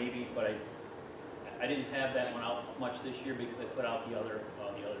went out, but I didn't have that one out much this year because I put out the other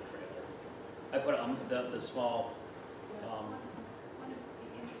trailer. I put on the small. One of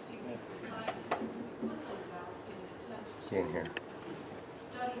the interesting things we find is that when one goes out in an attempt to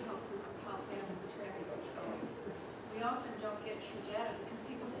study how fast the traffic is going, we often don't get true data because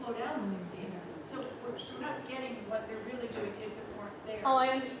people slow down when they see it. So we're not getting what they're really doing if it weren't there. Oh,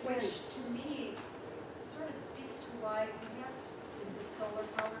 I understand. Which to me sort of speaks to why perhaps if it's solar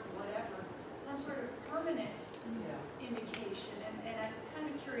powered, whatever, some sort of permanent indication. And I'm kind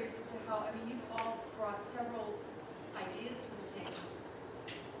of curious as to how, I mean, you've all brought several ideas to the table.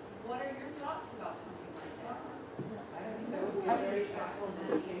 What are your thoughts about something like that? I think that would be a very excellent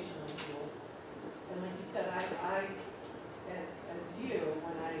educational tool. And like you said, I as you,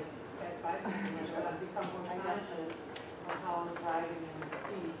 when I pass by something like that, I've become more conscious of how I'm driving and the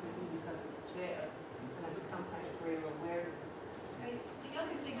speed simply because it's there. And I've become kind of greater awareness. The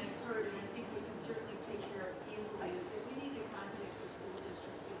other thing I've heard, and I think we can certainly take care of easily, is that we need to contact the school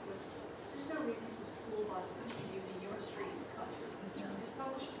district, because there's no reason for school buses to be using your street as a cut through. There's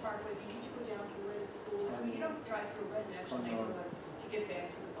Publishers Parkway, you need to go down to where the school, I mean, you don't drive through a residential neighborhood to get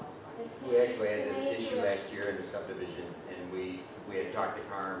back to the bus park. We actually had this issue last year in the subdivision, and we had talked to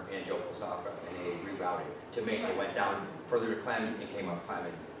Carm and Joe Posaka, and they rerouted to Maine. They went down further to Clement and came up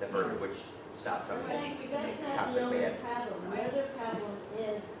Clement, the version which stops us. I think we can That's take not the only problem. The other problem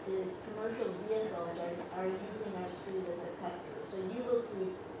is commercial vehicles are using our street as a cut-through. So you will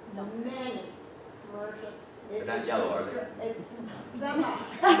see many commercial. They're not yellow, are they? Some are.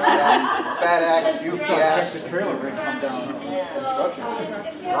 FedEx, UPS. The trailer rig come down.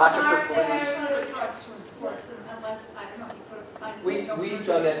 Rochester Police. It's harder for us to enforce unless, I don't know, you put up a sign that says no We've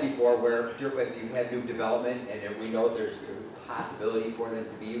commercial. done that before, where if you have new development and if we know there's a possibility for them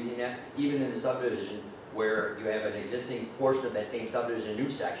to be using that, even in the subdivision where you have an existing portion of that same subdivision, new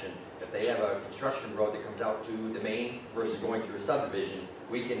section, if they have a construction road that comes out to the main versus going through a subdivision,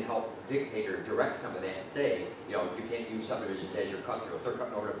 we can help dictate or direct some of that and say, you know, you can't use subdivisions as your cut through. If they're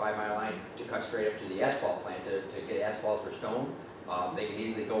cutting over the 5 mile line to cut straight up to the asphalt plant to get asphalt or stone, they can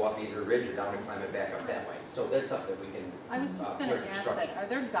easily go up either a ridge or down and climb it back up that way. So that's something we can. I was just going to ask that, are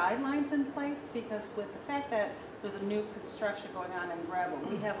there guidelines in place? Because with the fact that there's a new construction going on in Gravel,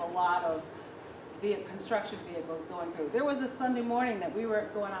 we have a lot of construction vehicles going through. There was a Sunday morning that we were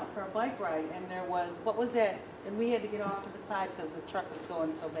going out for a bike ride, and there was, what was that? And we had to get off to the side because the truck was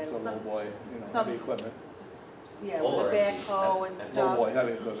going so bad. It was Some little boy, some- heavy equipment. just, yeah, with a backhoe and Little stuff. boy,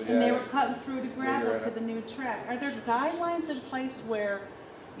 heavy equipment, And they yeah. were cutting through the gravel Figure it to out. the new track. Are there guidelines in place where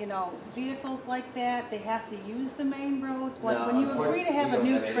you know, vehicles like that, they have to use the main roads? No, When you agree to have a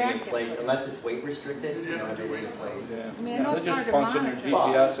new unfortunately, we don't have anything in track. place, unless it's weight restricted, You'd we don't have to have do anything in weight place. Yeah. I mean, I know They it's just hard to punch in their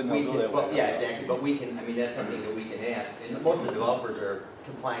monitor. GPS and We they'll go can- that well, way. yeah, exactly, but we can, I mean, that's something that we can ask, and most of the developers are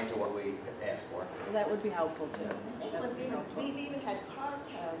compliant to what we ask for. Well, that would be helpful too. It was even, we've even had car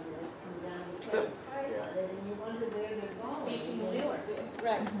carriers come down and put a price on it, and you wonder where they're going. Eighteen wheeler. It's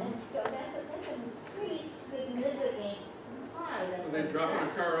right, and so that's a pretty significant high. Are they dropping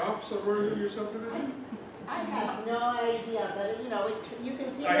a car off somewhere in your subdivision? I have no idea, but you know, you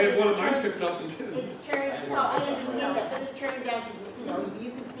can see. I that had one of it's mine turned- picked up and did. It's turned, no, I understand that, but it turned down to, you know,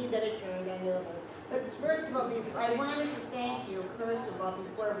 you can see that it turned down your road. But first of all, I wanted to thank you, first of all,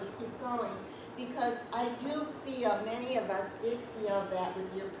 before we keep going, because I do feel, many of us did feel that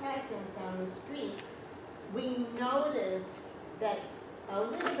with your presence on the street, we noticed that a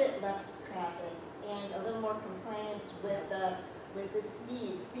little bit less traffic and a little more compliance with the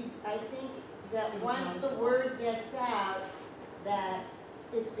speed. I think that once the word gets out that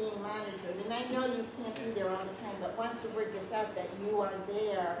it's being monitored, and I know you can't be there all the time, but once the word gets out that you are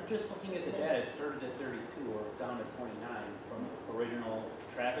there. Just looking at the data, it started at 32 or down to 29 from original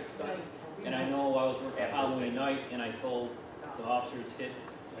traffic study. And I know I was working Halloween night and I told the officers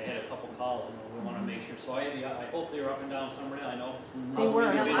I had a couple calls and we want to make sure. So I hope they were up and down Summerdale. I know. They were.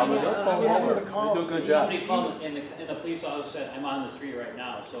 They do a good job. Somebody called and the police officer said, I'm on the street right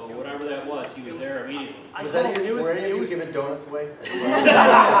now. So whatever that was, he was there immediately. Was that you, were any of you giving donuts away?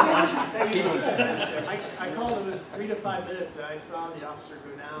 I called, it was 3 to 5 minutes, and I saw the officer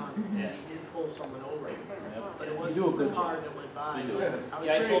go down, and he did pull someone over. But it You wasn't do a the good car job. that went by. You do. I was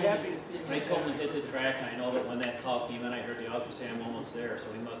Yeah, I very told him- happy to see him. I get told him back. to hit the track, and I know that when that call came in, I heard the officer say, I'm almost there,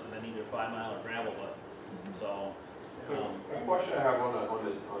 so he must have been either 5 mile or gravel, but, so. A question I have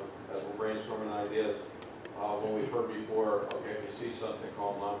as we're brainstorming ideas, when we've heard before, okay, if you see something,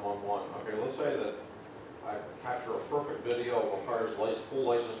 call 911. Okay, let's say that I capture a perfect video of a car's full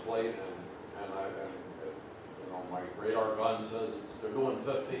license plate and you know, my radar gun says they're doing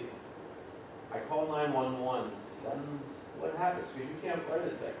 50. I call 911, then what happens? Because you can't write a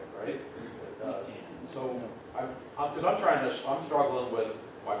ticket, right? So, because I'm struggling with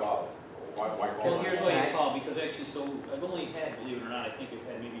why bother? Why call? Well, here's why you call, because actually, so I've only had, believe it or not, I think I've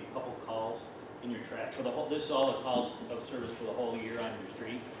had maybe a couple calls in your track. For the whole, this is all the calls of service for the whole year on your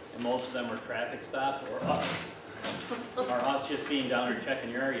street, and most of them are traffic stops or us just being down there checking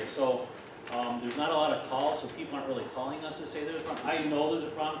your area. So, there's not a lot of calls, so people aren't really calling us to say there's a problem. I know there's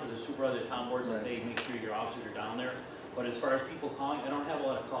a problem because the supervisor at town board says, hey, make sure your officers are down there. But as far as people calling, I don't have a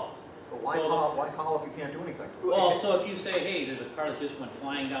lot of calls. But why So- call if you can't do anything? Well, so if you say, hey, there's a car that just went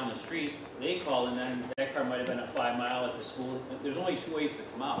flying down the street, they call, and then that car might have been at 5 mile at the school. There's only 2 ways to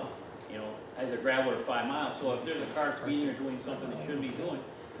come out, you know, either gravel or 5 miles. So if there's a car speeding or doing something they shouldn't be doing,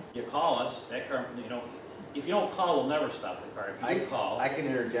 you call us, that car, you know, if you don't call, we'll never stop the car. If you do call. I can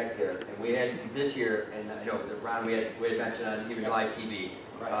interject there, and we had this year, and I know that Ron, we had mentioned on even live TV.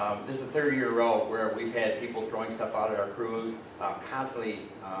 This is the 3rd year in a row where we've had people throwing stuff out at our crews, constantly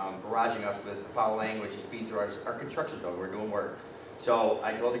barraging us with foul language and speed through our construction zone. We're doing work. So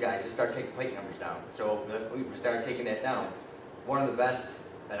I told the guys to start taking plate numbers down. So we started taking that down. One of the best,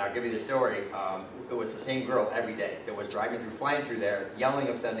 and I'll give you the story, it was the same girl every day that was flying through there, yelling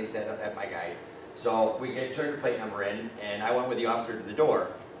upsetly at my guys. So we turned the plate number in, and I went with the officer to the door,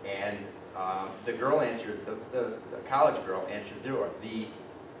 and the girl answered, the college girl answered the door. The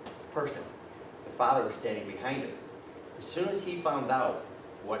person, the father was standing behind him. As soon as he found out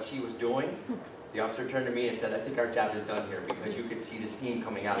what she was doing, the officer turned to me and said, I think our job is done here, because you could see the steam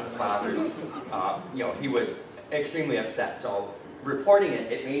coming out of the father's, you know, he was extremely upset. So reporting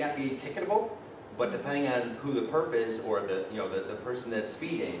it, it may not be ticketable, but depending on who the perp is or the, you know, the person that's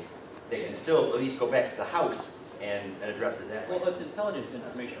speeding, they can still at least go back to the house and address it that way. Well, it's intelligence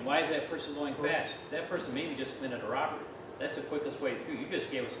information. Why is that person going fast? That person maybe just committed a robbery. That's the quickest way through. You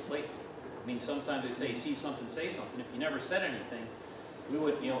just gave us a plate. I mean, sometimes they say, see something, say something. If you never said anything, we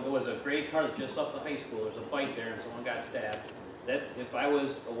would, you know, it was a gray car that just left the high school. There was a fight there and someone got stabbed. That, if I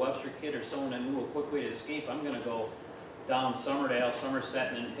was a Webster kid or someone that knew a quick way to escape, I'm gonna go down Summerdale,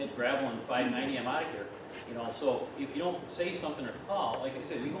 Somerset, and then hit gravel and 590, I'm out of here. You know, so if you don't say something or call, like I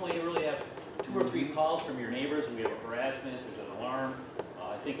said, we only really have 2 or 3 calls from your neighbors, and we have a harassment, there's an alarm.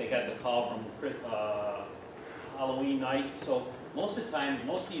 I think I got the call from Halloween night. So most of the time,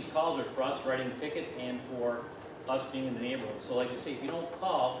 most of these calls are for us writing tickets and for us being in the neighborhood. So like I say, if you don't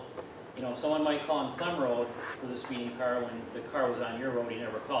call, you know, someone might call on Clem Road for the speeding car when the car was on your road, he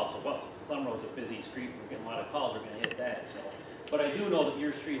never called. So, well, Clem Road's a busy street, we're getting a lot of calls, we're gonna hit that, so. But I do know that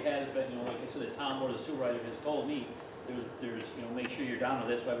your street has been, you know, like I said, the town board, the supervisor has told me there's, you know, make sure you're down,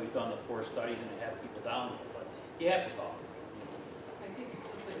 that's why we've done the 4 studies and have people down, but you have to call. I think it's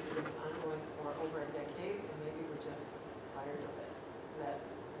just that it's been ongoing for over a decade, and maybe we're just tired of it. That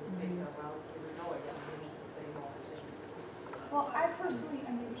we think, well, here we go again, we're just the same old thing. Well, I personally,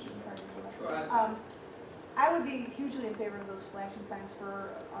 and maybe she can start. Go ahead. I would be hugely in favor of those flashing signs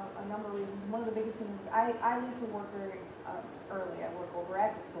for a number of reasons. One of the biggest things, I leave for work very early. I work over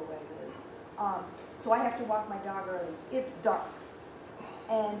at the school where I live. So I have to walk my dog early. It's dark.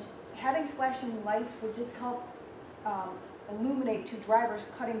 And having flashing lights would just help illuminate to drivers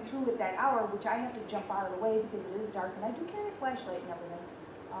cutting through at that hour, which I have to jump out of the way because it is dark. And I do carry a flashlight and everything.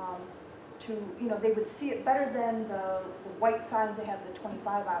 You know, they would see it better than the white signs that have the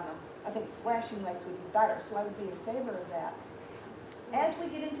 25 on them. I think flashing lights would be better, so I would be in favor of that. As we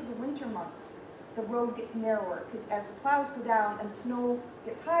get into the winter months, the road gets narrower, because as the plows go down and the snow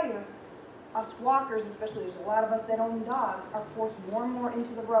gets higher, us walkers, especially there's a lot of us that own dogs, are forced more and more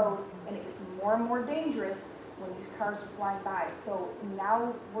into the road, and it gets more and more dangerous when these cars are flying by. So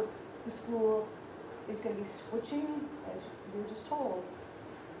now the school is going to be switching, as you were just told,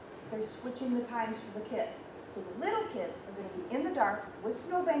 they're switching the times for the kids. So the little kids are going to be in the dark with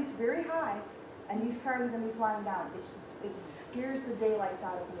snowbanks very high, and these cars are going to be flying down. It scares the daylights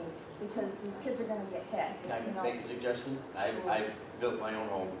out of me because these kids are going to get hit. Can I make a suggestion? I built my own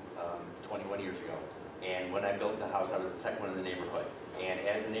home 21 years ago, and when I built the house, I was the second one in the neighborhood. And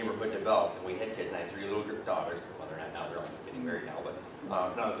as the neighborhood developed, and we had kids, and I had 3 little daughters. Well, they're not now; they're all getting married now.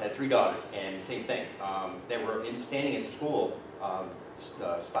 But no, I had 3 daughters, and same thing. They were standing at the school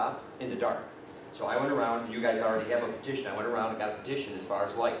spots in the dark. So I went around, you guys already have a petition, I went around and got a petition as far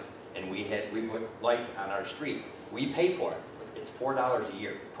as lights. And we put lights on our street. We pay for it. It's $4 a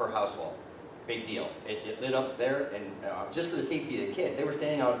year per household. Big deal. It lit up there, and just for the safety of the kids. They were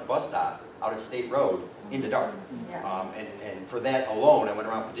standing out at the bus stop, out at State Road, in the dark. And for that alone, I went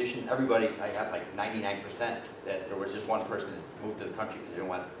around petitioning everybody. I got like 99% that there was just one person that moved to the country because they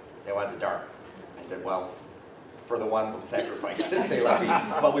wanted the dark. I said, well, for the one who sacrificed, say let me.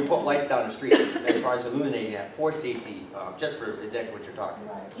 But we put lights down the street as far as illuminating that for safety, just for exactly what you're talking.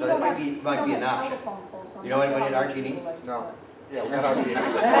 Right. So that might be an option. You know anybody at RG&E? No. Yeah, we got RG&E.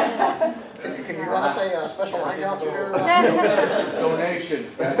 Can you run us a special line down through there? Donation.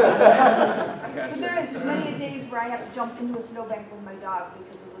 But there is many days where I have to jump into a snowbank with my dog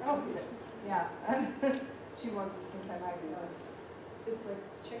because of the tree that, yeah. She wants it sometime I do. It's like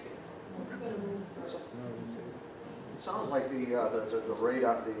chicken. It's gonna move first. It sounds like the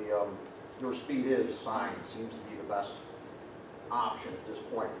radar, your speed is sign seems to be the best option at this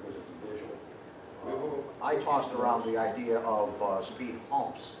point because it's a visual. I tossed around the idea of speed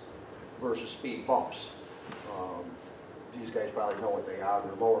humps versus speed bumps. These guys probably know what they are.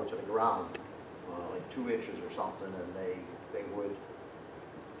 They're lower to the ground, like 2 inches or something, and they would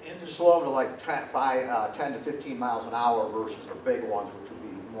slow to like 10 to 15 miles an hour versus the big ones, which would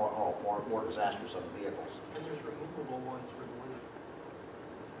be more disastrous on vehicles. And there's removable ones for the winter.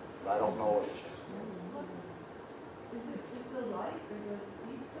 But I don't know if, Is it just a light or a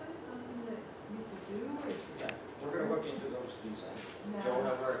speed sign, something that you could do? Yeah, we're gonna look into those designs. No. Joe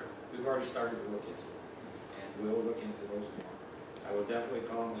and we've already started to look into it, and we'll look into those more. I will definitely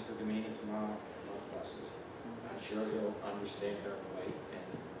call Mr. Gamini tomorrow about buses. I'm sure he'll understand our plight and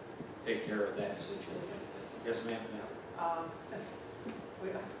take care of that situation. Yes, ma'am, now.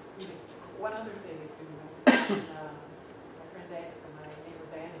 One other thing is, my friend Dan, my neighbor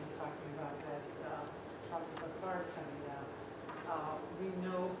Danny was talking about that, talking about cars coming down. We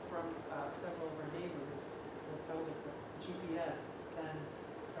know from several of our neighbors that told us that GPS sends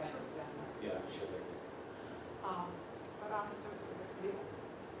traffic down. Yeah, sure. But Officer,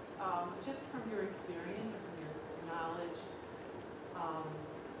 just from your experience or from your knowledge, I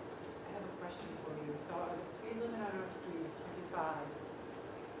have a question for you. So the speed limit on our street is 25.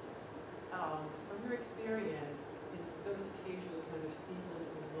 From your experience, in those occasions when the speed limit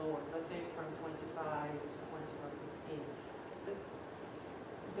was lowered, let's say from 25 to 20 or 15,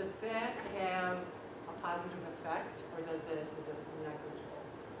 does that have a positive effect, or is it negligible?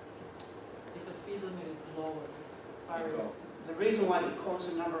 If the speed limit is lowered, as far as the reason why he quotes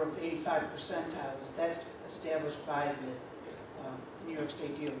a number of 85 percentiles, that's established by the New York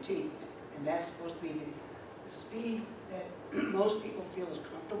State DOT, and that's supposed to be the speed that most people feel is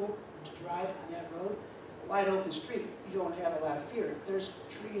comfortable to drive on that road. A wide open street, you don't have a lot of fear. If there's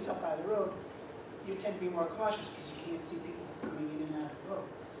trees up by the road, you tend to be more cautious because you can't see people coming in and out of the road.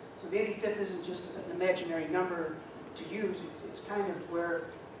 So the 85th isn't just an imaginary number to use. It's kind of where,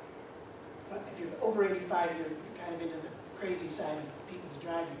 if you're over 85, you're kind of into the crazy side of people to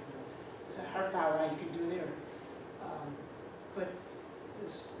drive you. There's a half hour ride you can do there. But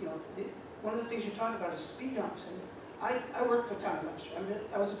this, you know, one of the things you're talking about is speed humps. And I work for town of Webster.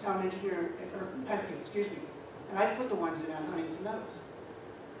 I was a town engineer for Penfield, excuse me. And I put the ones in on Huntington Meadows.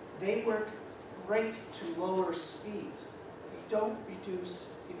 They work great to lower speeds. They don't reduce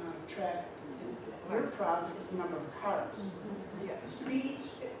the amount of traffic. And your problem is the number of cars. Speeds,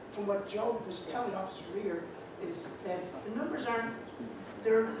 from what Joe was telling Officer Rieger, is that the numbers aren't,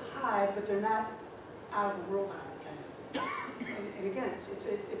 they're high, but they're not out of the world high kind of thing. And again,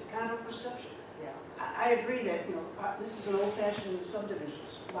 it's kind of a perception. I agree that, you know, this is an old-fashioned subdivision.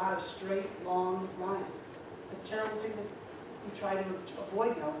 It's a lot of straight, long lines. It's a terrible thing that we try to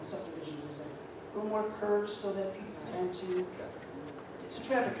avoid now in subdivision design. A little more curves so that people tend to, it's a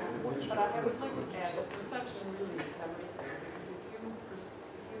traffic contribution. But I would like to add that perception really is everything. Because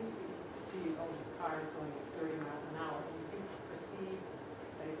if you see all these cars going at 30 miles an hour, and you perceive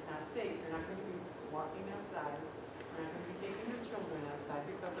that it's not safe, you're not going to be walking outside, you're not going to be taking your children outside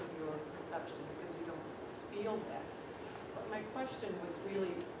because of your perception, because you don't feel that. But my question was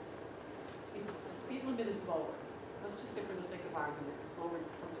really, if the speed limit is lowered, let's just say for the sake of argument, it's lowered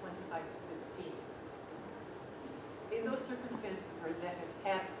from 25 to 15. In those circumstances where that has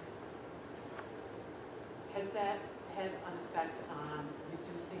happened, has that had an effect on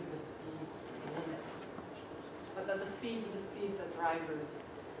reducing the speed limit? But the speed the drivers.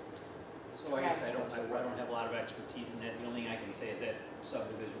 So I guess I don't have a lot of expertise in that. The only thing I can say is that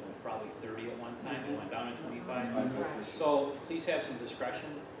subdivision was probably 30 at one time. It went down to 25. So please have some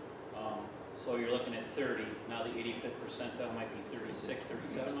discretion. So you're looking at 30. Now the 85th percentile might be 36,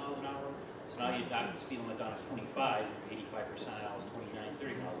 37 miles an hour. So now you knock the speed limit down to 25. Your 85 percentile is 29,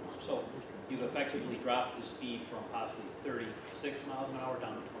 30 miles an hour. So you've effectively dropped the speed from possibly 36 miles an hour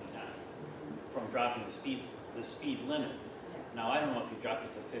down to 29 from dropping the speed limit. Now, I don't know if you dropped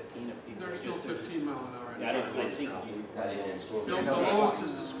it to 15, if people... There's no 15 mile an hour. Yeah, I think you... The lowest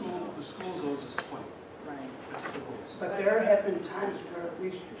is the school zones is 20. Right. That's the lowest. But there have been times where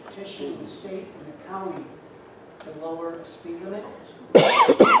we've petitioned the state and the county to lower the speed limit.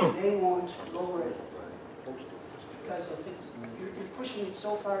 They won't lower it because of you're pushing it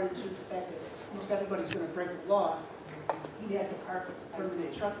so far into the fact that almost everybody's going to break the law. He'd have to park a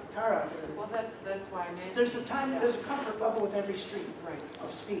permanent car out there. Well, that's why I'm asking. There's a comfort level with every street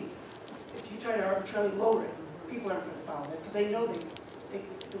of speed. If you try to arbitrarily lower it, people aren't going to follow that because they know they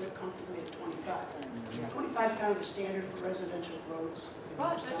can do it comfortably at 25. 25 is kind of the standard for residential roads.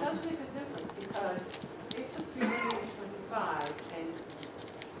 But that does make a difference because if the speed limit is 25 and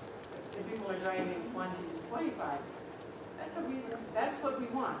people are driving 20 to 25, that's the reason. That's what we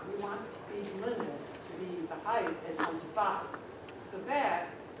want. We want the speed limit to be the highest at 25. So that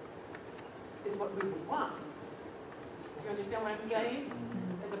is what we would want. You understand what I'm saying?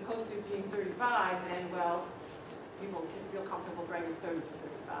 As opposed to being 35 and, well, people can feel comfortable driving 30 to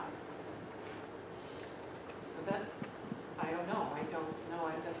 35. So that's, I don't know.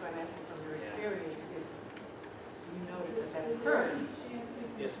 That's why I'm asking from your experience, if you notice that that occurs.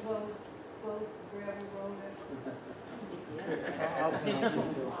 Yes. Close gravel road.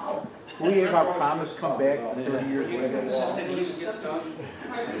 We have our promise come back 30 years later. Consistent ease gets done.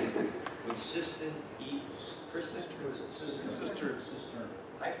 Consistent ease. Sisters.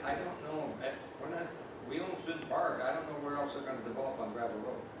 I don't know. We own Smith Park. I don't know where else they're going to develop on gravel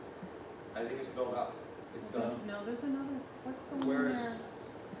road. I think it's built up. It's done. No, there's another, what's going Where on is- there?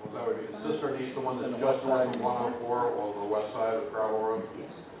 Was that would be Cistern East, the one that's just north of 104, or the west side of Gravel Road?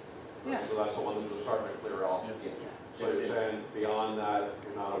 Yes. Yeah. So that's the one that was starting to clear out. So you're saying beyond that,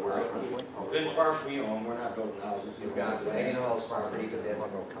 you're not aware of any other Smith ones? Park we own. We're not building houses. You've got Magnus property, but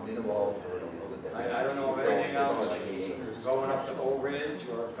that's minimal for... I don't know of anything else going up to Old Ridge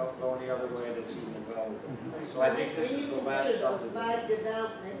or going the other way that's even developed. So I think this is the last subdivision. I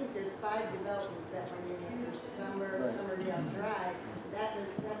think there's 5 developments that went in here, Summerdale Drive. That's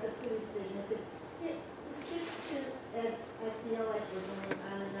a pretty significant. I feel like we're going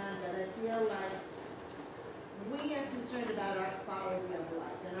on and on, but I feel like we are concerned about our quality of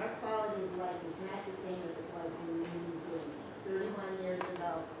life, and our quality of life is not the same as it was when we moved in 31 years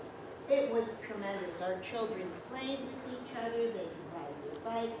ago. It was tremendous. Our children played with each other. They could ride their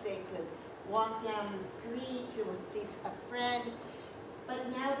bike. They could walk down the street to see a friend. But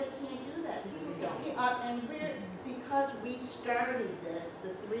now they can't do that. And because we started this,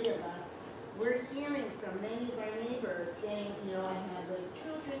 the 3 of us, we're hearing from many of our neighbors saying, I have little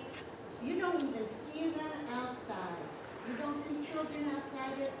children. You don't even see them outside. You don't see children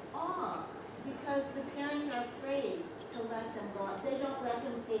outside at all because the parents are afraid to let them go out. They don't let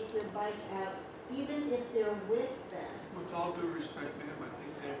them take their bike out, even if they're with them. With all due respect, ma'am, I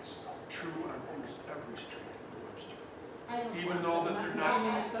think that's true on almost every street in Webster. Even though that they're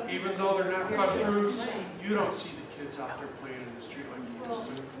not, even though they're not cut throughs, you don't see the kids out there playing in the street like you used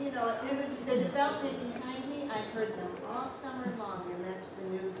to. You know, it was the development behind me, I've heard them all summer long, and that's the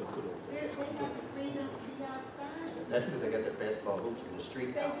new one. They have the freedom to be outside. That's because they got their basketball hoops in the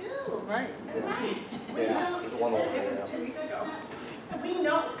street They now. do. Right. Right. We Yeah, don't, the one over it there, was yeah. 2 weeks ago. We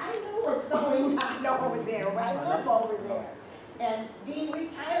know, I know what's going on over there, I live over there. And being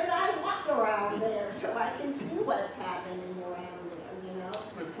retired, I walk around there, so I can see what's happening around there, you know?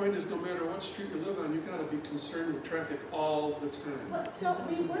 My point is, no matter what street you live on, you gotta be concerned with traffic all the time. Well, so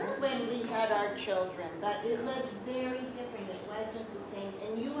we were when we had our children, but it was very different, it wasn't the same.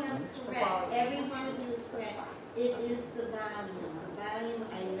 And you are correct, every one of you is correct. It is the volume. The volume,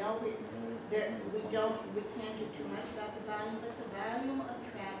 I know we can't do too much about the volume, but the volume of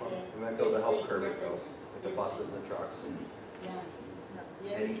traffic And that goes is to help curb it though, significant. with the buses and the trucks.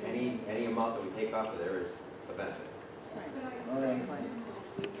 Yeah. Any amount that we take off of there is a benefit. But I assume that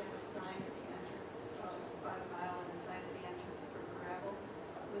if we get a sign at the entrance of 5 Mile and a sign at the entrance for gravel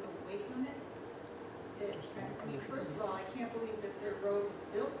with a weight limit, that, I mean, first of all, I can't believe that their road is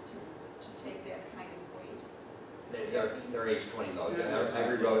built to take that kind of weight. They're H20 though.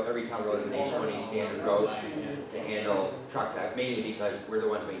 Every town road is an H20 standard road to handle truck traffic, mainly because we're the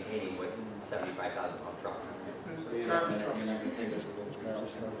ones maintaining with 75,000 pound trucks. Carbon trucks.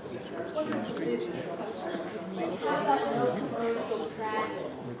 Let's talk about no commercial traffic.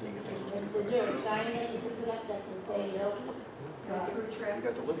 Is there a sign that you could put up that can say no? Through You traffic.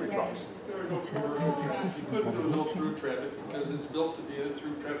 got delivery trucks. There are no commercial traffic. You couldn't do no through traffic because it's built to be a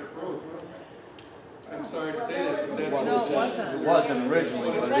through traffic road. I'm sorry to say that, but that's No, what it it wasn't. is. It wasn't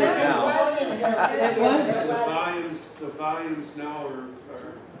originally, but it is now. It wasn't. The volumes now are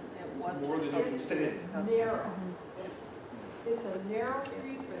It wasn't. more than you can stand. Narrow. It's a narrow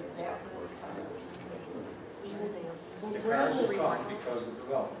street, but that many The cars will come because of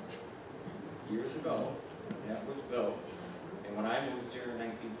development. Years ago, that was built, and when I moved here in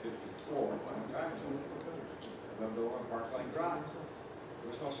 1954, a long time ago, I lived over on Parkline Drive. There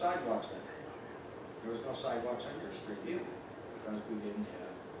was no sidewalks there. There was no sidewalks on your street either, because we didn't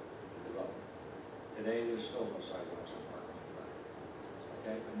have development. Today, there's still no sidewalks on Parkline Drive.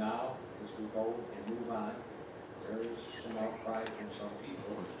 Okay, but now, as we go and move on, there is some outcry from some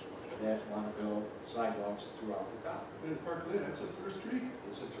people that want to build sidewalks throughout the town. In Parkland, that's a through street.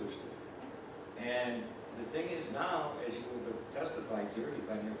 It's a through street. And the thing is now, as you have testified here, you've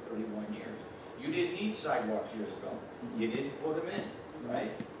been here 31 years, you didn't need sidewalks years ago. You didn't put them in,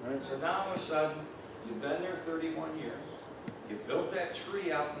 right? Right. So now all of a sudden, you've been there 31 years, you built that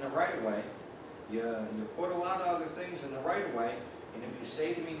tree out in the right of way, you put a lot of other things in the right of way, and if you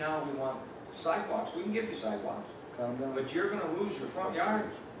say to me now we want sidewalks, we can give you sidewalks, Calm down. but you're gonna lose your front yard,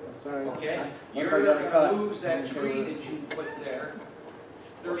 That's all right. okay? Once You're I got it gonna cut. lose that tree that you put there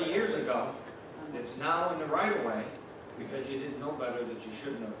 30 years ago, that's now in the right of way, because you didn't know better that you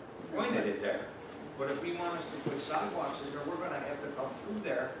shouldn't have pointed it there. But if we want us to put sidewalks in there, we're gonna have to come through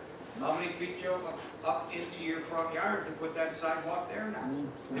there. How many feet, Joe, up into your front yard to put that sidewalk there now?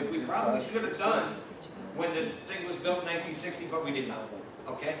 That we probably should have done when the thing was built in 1960, but we did not,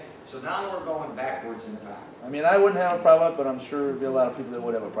 okay? So now we're going backwards in time. I mean, I wouldn't have a problem with it, but I'm sure there'd be a lot of people that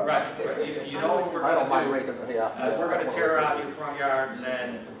would have a problem. Right, you know what we're I don't mind gonna raking, do? yeah. We're gonna tear out your front yards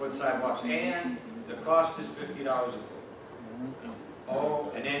and to put sidewalks, and the cost is $50 a foot.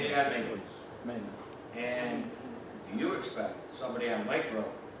 Oh, and then you got maintenance. Maintenance. And do you expect somebody on Lake Road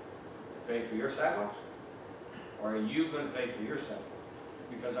to pay for your sidewalks? Or are you gonna pay for your sidewalks?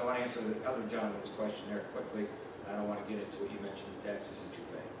 Because I wanna answer the other gentleman's question there quickly. I don't wanna get into it. You mentioned the taxes that you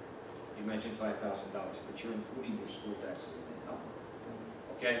pay. You mentioned $5,000, but you're including your school taxes in that number.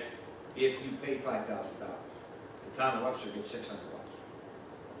 Okay? If you pay $5,000, the town of Webster gets $600.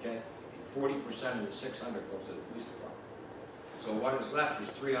 Okay? And 40% of the 600 goes to the police department. So what is left is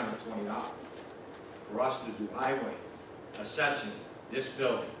 $320 for us to do highway, assessing, this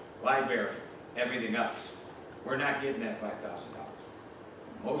building, library, everything else. We're not getting that $5,000.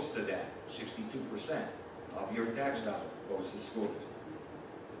 Most of that, 62% of your tax dollar goes to the school district.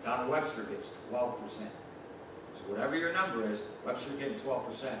 The town of Webster gets 12%. So whatever your number is, Webster getting 12%,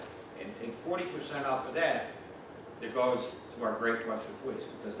 and take 40% off of that, that goes to our great Webster police,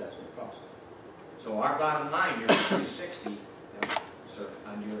 because that's what it costs. So our bottom line here is $360, so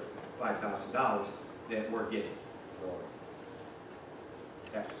on your $5,000 that we're getting for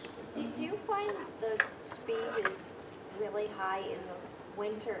taxes. Did you find the speed is really high in the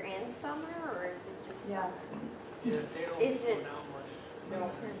winter and summer, or is it just? Yes. Is it?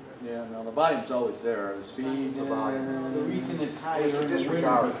 Yeah, no, the volume's always there, the speed. The volume. The reason it's higher It's in the winter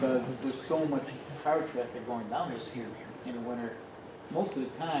disregard. because there's so much car traffic going down this here in the winter, most of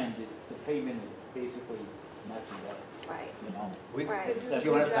the time, the pavement is basically not too bad, Right. you know? We, do Right.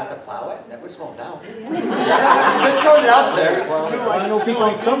 you want us not to plow it? That would slow them down. Just throwing it out there. I know people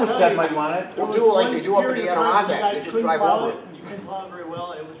in Somerset might want it. They'll do it like they do up in the Adirondacks, they just drive over it. You couldn't plow very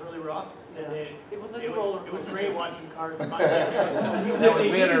well, and it was really rough, and It was like it a roller was, it was coaster. great watching cars by. That was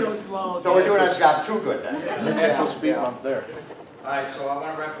winter. So we're doing our job too good then. Actual speed bump there. All right, so I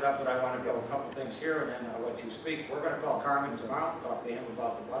want to wrap it up, but I want to go a couple things here, and then I'll let you speak. We're going to call Carmen tomorrow, talk to him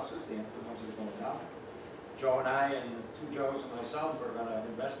about the buses, the ones that are going down. Joe and I, and two Joes and myself, are going to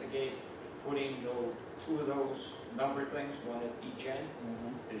investigate putting two of those number things, one at each end,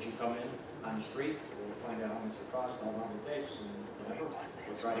 as you come in on the street. We'll find out how much it costs, how long it takes, and whatever.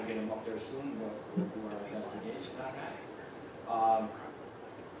 We'll try to get them up there soon, but we'll do our investigation on that.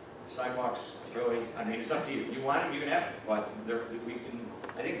 Sidewalks, really, I mean, it's up to you. You want them, you can have them, but there, we can,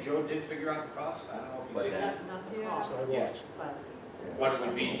 I think Joe did figure out the cost. I don't know if he did. Not the cost, Yeah. but What it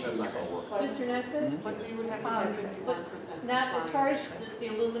would be to, Mr. Nesbitt? but you would have to have 51%. Not as far as the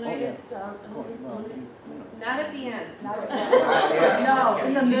illuminated, not at the ends. No,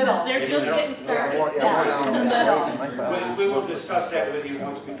 in the middle. They're just getting started. Yeah, in the middle. we will discuss that with you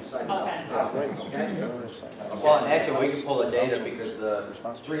once we decide. Okay. Okay? Well, and actually, we can pull the data because the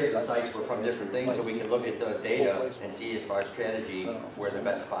three of the sites were from different things, so we can look at the data and see as far as strategy where the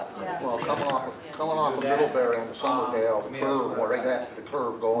best spot is. Well, coming off of Middlebury on the Summerdale, the curve, or right after the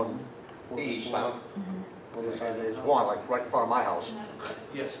curve going east, Eastbound. there's one, like right in front of my house.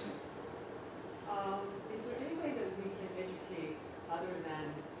 Yes. Is there any way that we can educate, other than,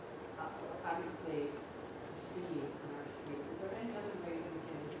 obviously, speed on our street, is there any other way that we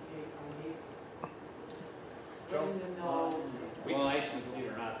can educate our neighbors? Letting them know. Well, actually, believe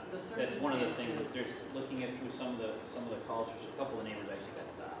it or not, that's one of the things, that they're looking at through some of the calls, there's a couple of neighbors actually got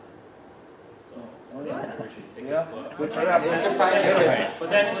stopped. So, Yeah. Good for them. It's surprising. but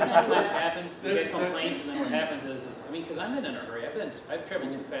that's what sometimes happens, you get complaints, and then what happens is, I mean, because I'm in a hurry, I've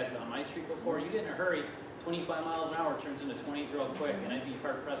traveled too fast on my street before, you get in a hurry, 25 miles an hour turns into 20 real quick, and I'd be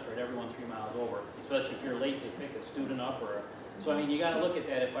hard pressed for everyone 3 miles over, especially if you're late to pick a student up or, so I mean, you gotta look at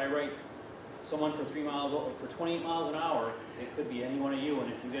that, if I write someone for 3 miles, for 28 miles an hour, it could be any one of you,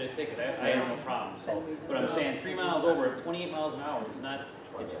 and if you get a ticket, I have no problem, so, but I'm saying 3 miles over at 28 miles an hour, it's not,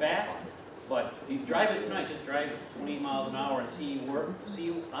 it's fast, but if you drive it tonight, just drive 28 miles an hour and see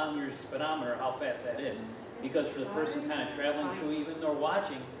on your speedometer how fast that is. Because for the person kind of traveling through, even though they're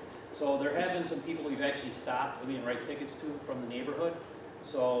watching, so there have been some people we've actually stopped, we didn't write tickets to from the neighborhood.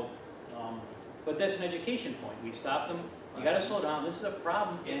 So, but that's an education point. We stopped them, you gotta slow down, this is a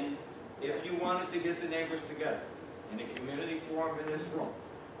problem. And If you wanted to get the neighbors together in a community forum in this room,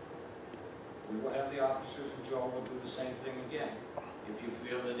 we will have the officers, and Joe will do the same thing again. If you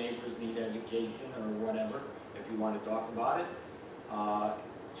feel the neighbors need education or whatever, if you want to talk about it,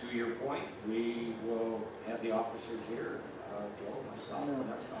 to your point, we will have the officers here, Joe, myself, and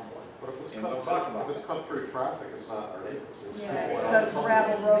that's and we'll talk about it. If it's cut through traffic, it's not our neighbors. It's Yeah, people it's else. a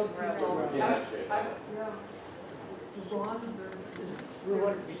gravel road, people. Yeah. The lawn services. We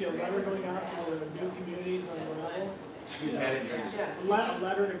want, you feel letter going out to the new communities on gravel? Excuse me, I didn't hear you. Yes. A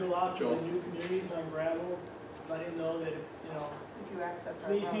letter to go out to the new communities on gravel, letting them know that, you know, If you access our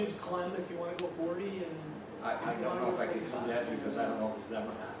please road. use Clem if you want to go 40 and. I don't know if I can do that because I don't know if it's them or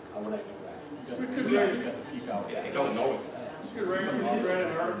not. How would I know that? We could write, Yeah, I don't know it's them. you could write an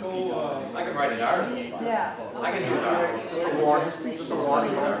article, I can write an article. Yeah. I can do an article. A warning, just a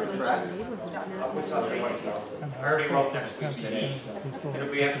warning on the track. I'll put something on website. I already wrote next week's today, so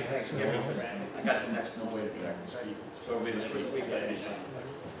it'll be after Thanksgiving, because I got the next no way to check. So it'll be the first week of December.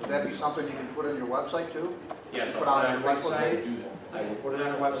 Would that be something you can put on your website too? Yes, I'll Put on put it our on the Facebook website. page? I will put it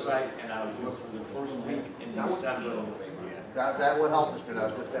on the website, and I'll do it for the first week in December. That would help, Mr.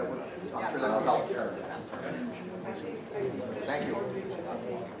 Nesbitt, that would, I'm sure that would help. Thank you.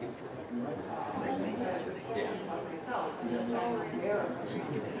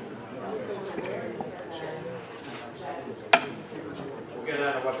 We'll get it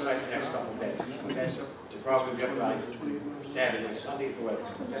on the website the next couple of days, okay? So we'll probably get it by Saturday, Sunday, the weather.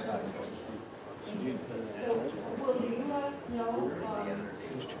 Will you let us know,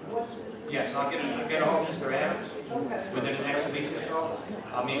 what this? Yes, I'll get a hold of Mr. Adams within the next week or so.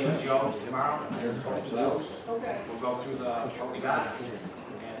 I'll meet with Joe tomorrow, and talk to those. Okay. We'll go through what we got, and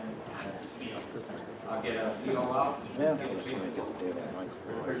I'll get a PO out. Yeah. Appreciate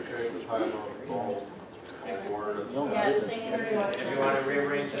the time on the call. Yes, thank you very much. If you want to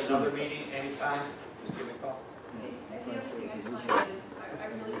rearrange another meeting anytime, just give me a call. And the other thing I just want to add is, I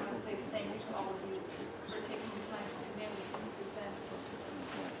really want to say thank you to all of you for taking the time to come in and present.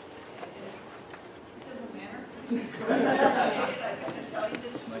 I'm gonna tell you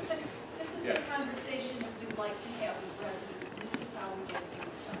that this is the conversation that we'd like to have with residents, and this is how we get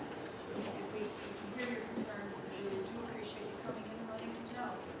things done. If we hear your concerns, and we really do appreciate you coming in and letting us know,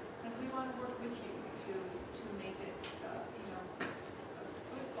 because we want to work with you to make it, you know, a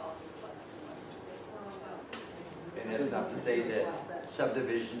good quality flood. That's what we're all about. And that's not to say that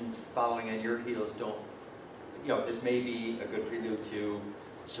subdivisions following on your heels don't, you know, this may be a good prelude to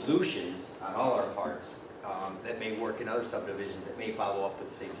solutions on all our parts that may work in other subdivisions that may follow up with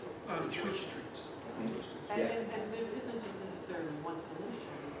the same situation. Streets. Yeah. And there isn't just necessarily one solution,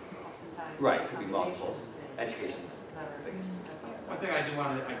 oftentimes. Right, it could be multiple. Education is That are- the biggest. One thing I do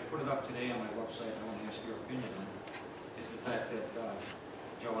want to, I put it up today on my website, I want to ask your opinion on, is the fact that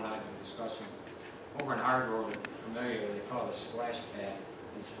Joe and I have been discussing, over in Hard Road, if you're familiar, they call it a splash pad.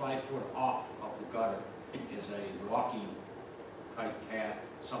 It's 5 foot off of the gutter, is a walking type path,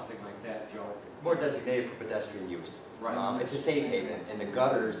 something like that, Joe. More designated for pedestrian use. Right. It's a safe haven, and the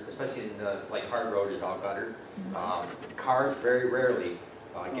gutters, especially in the, like Hard Road is all gutter. Cars very rarely,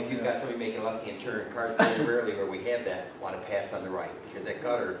 if you've got somebody making a left-hand turn, cars very rarely where we have that want to pass on the right, because that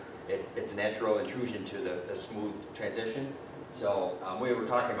gutter, it's a natural intrusion to the smooth transition. So we were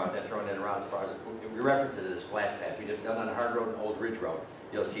talking about that, throwing it around as far as, we reference it as a splash pad. We did it on Hard Road and Old Ridge Road.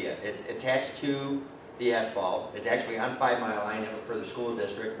 You'll see it. It's attached to the asphalt. It's actually on 5 Mile Line for the school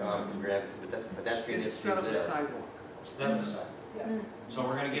district. We're having some pedestrian issues Instead of the there. sidewalk. Instead of the side. So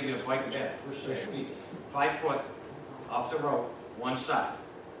we're gonna give you a bike path, 5 foot off the road, one side.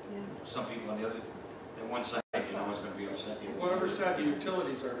 Some people on the other, and one side, you know, is gonna be upset. Whatever side the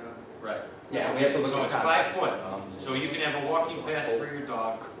utilities are on. Right. Yeah, we have to look So at it's 5 foot, the so you can have a walking path for your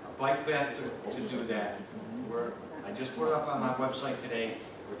dog, a bike path to do that. I just put it up on my website today.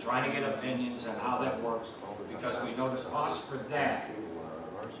 We're trying to get opinions on how that works, because we know the cost for that.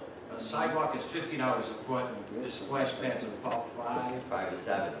 A sidewalk is $50 a foot, this splash pad's about 5 to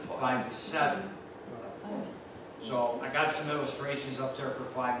 7 a foot. 5 to 7 a foot. So I got some illustrations up there for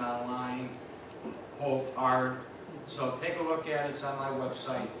 5 Mile Line, Holt, Hard. So take a look at it, it's on my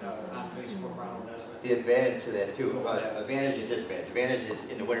website, on Facebook, Ronald Nesbitt. The advantage to that too, advantage and disadvantage. Advantage is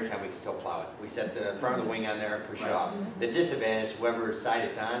in the wintertime we can still plow it. We set the front of the wing on there and push it off. The disadvantage, whoever side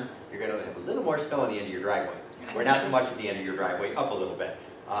it's on, you're going to have a little more snow at the end of your driveway. Or not so much at the end of your driveway, up a little bit.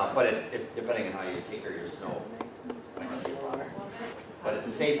 But it's depending on how you take care of your snow. But it's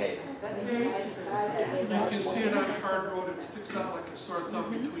a safe haven. You can see it on Hard Road, it sticks out like a sore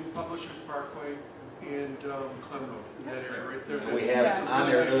thumb between Publishers Parkway and Clem Road, in that area right there. And we That's have a on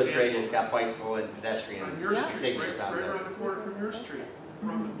really there good illustrated, example. it's got bicycle and pedestrian On your street, signals right on there. around the corner from your street,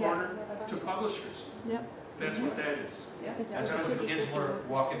 from the corner to Publishers. Yep. That's what that is. That's because the kids were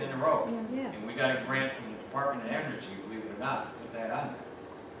walking in the road. Yeah. And we got a grant from the Department of Energy, believe it or not, to put that on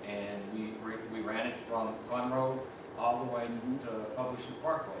there. And we ran it from Glen Road all the way to Publishing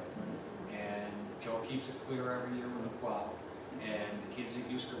Parkway. And Joe keeps it clear every year with a plow. And the kids that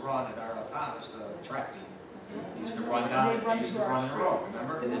used to run at our Thomas, the track team, used to run down, they used to run the road,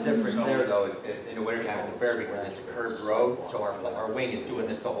 remember? And the difference there though is in the wintertime it's fair because it's a curved road, so our wing is doing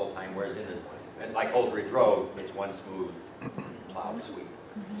this the whole time, whereas like Old Ridge Road, it's one smooth plow sweep.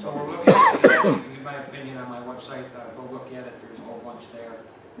 So we're looking at, give my opinion on my website, go look at it, there's a whole bunch there,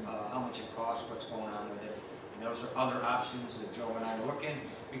 how much it costs, what's going on with it. And those are other options that Joe and I are looking,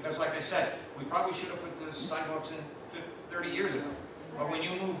 because like I said, we probably should have put the sidewalks in 30 years ago. But when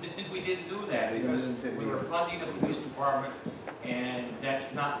you moved in, we didn't do that because we were funding the police department, and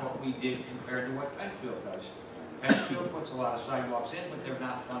that's not what we did compared to what Penfield does. Penfield puts a lot of sidewalks in, but they're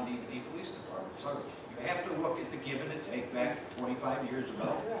not funding a police department. So you have to look at the give and the take back 25 years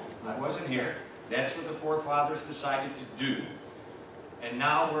ago. I wasn't here. That's what the forefathers decided to do. And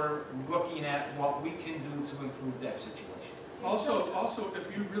now we're looking at what we can do to improve that situation. Also,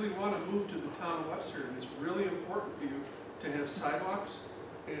 if you really want to move to the town of Webster, and it's really important for you to have sidewalks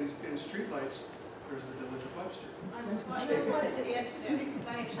and streetlights, there's the village of Webster. I just wanted to add to that, because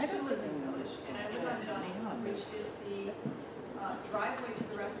I actually do live in the village, and I live on Dunning, which is the driveway to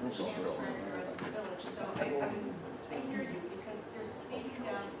the rest of the Chance Turn and the rest of the village. So I hear you, because they're speeding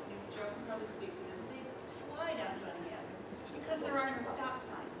down, and Joe can probably speak to this, they fly down Dunning Avenue, because there are no stop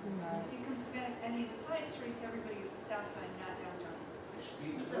signs. If you can prevent any of the side streets, everybody gets a stop sign, not down Dunning.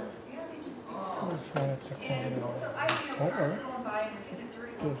 So, yeah, they do speed. And so cars are going by and they're getting a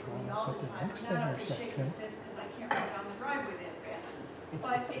dirty look from me all the time. I'm not up to shake your fist because I can't run down the driveway that fast.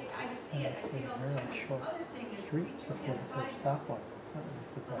 But I see it all the time. The other thing is, we do have sidewalks.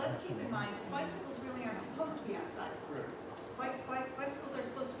 But let's keep in mind that bicycles really aren't supposed to be on sidewalks. Bicycles are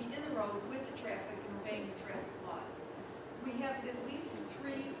supposed to be in the road with the traffic and obeying the traffic laws. We have at least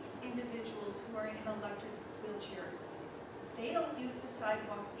 3 individuals who are in electric wheelchairs, they don't use the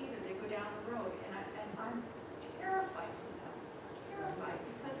sidewalks either, they go down the road, and I'm terrified for them, terrified,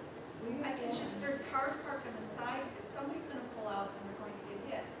 because I can just, there's cars parked on the side, somebody's gonna pull out and they're going to get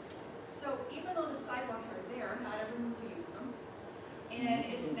hit. So even though the sidewalks are there, not everyone will use them, and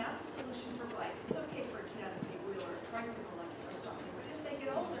it's not the solution for bikes. It's okay for a kid on a big wheel or a tricycle or something, but as they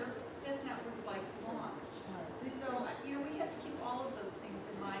get older, that's not where the bike belongs. So, you know, we have to keep all of those things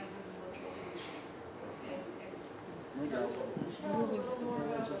in mind when we look at solutions. Tell a little more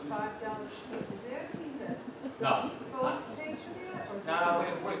about the spot down the street. Does that mean that No. folks pay for that? Or No,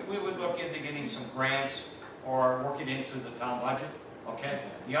 we would look into getting some grants or working into the town budget, okay?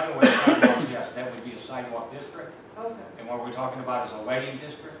 The other way, sidewalks, yes, that would be a sidewalk district. Okay. And what we're talking about is a lighting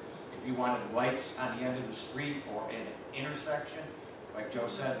district. If you wanted lights on the end of the street or in an intersection, like Joe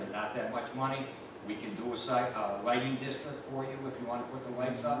said, there's not that much money. We can do a lighting district for you if you want to put the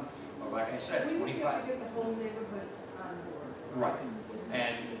lights up. But like I said, We would 25. have to get the whole neighborhood on board. Right.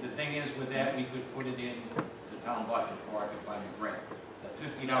 And the thing is with that, we could put it in the town budget or I could find a grant.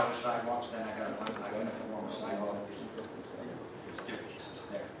 The $50 sidewalks, then I gotta form a sidewalk. There's differences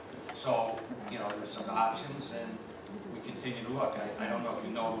there. So, you know, there's some options and we continue to look. I don't know if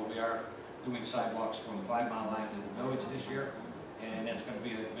you know, but we are doing sidewalks from the 5 Mile Line to the village this year. And that's gonna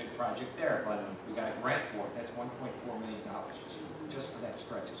be a big project there, but we got a grant for it. That's $1.4 million just for that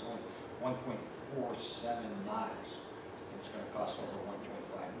stretch. It's only 1.47 miles. It's gonna cost over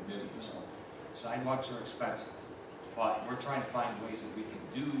 1.5 million. So sidewalks are expensive, but we're trying to find ways that we can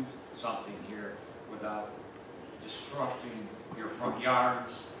do something here without disrupting your front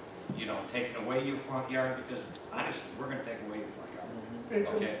yards, you know, taking away your front yard, because honestly, we're gonna take away your front yard.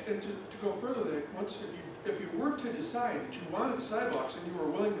 And to go further, Nick, if you were to decide that you wanted sidewalks and you were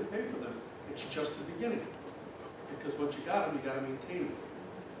willing to pay for them, it's just the beginning. Because once you got them, you gotta maintain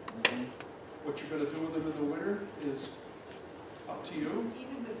them. What you're gonna do with them in the winter is up to you.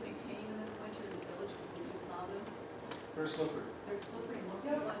 Even with maintaining them in the winter, the village will do plow them. They're slippery. They're slippery, and most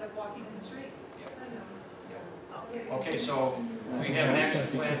people end up walking in the street. Okay, so we have an action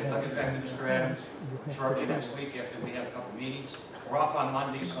plan. I'll get back to Mr. Adams shortly next week after we have a couple meetings. We're off on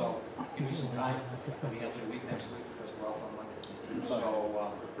Monday, so give me some time for the end of the week next week because we're off on Monday.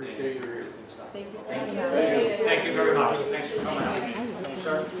 So, Appreciate your. Thank you. Thank you. Thank you very much. Thanks for coming out.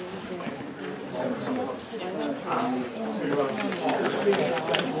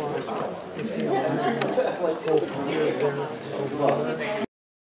 Sir?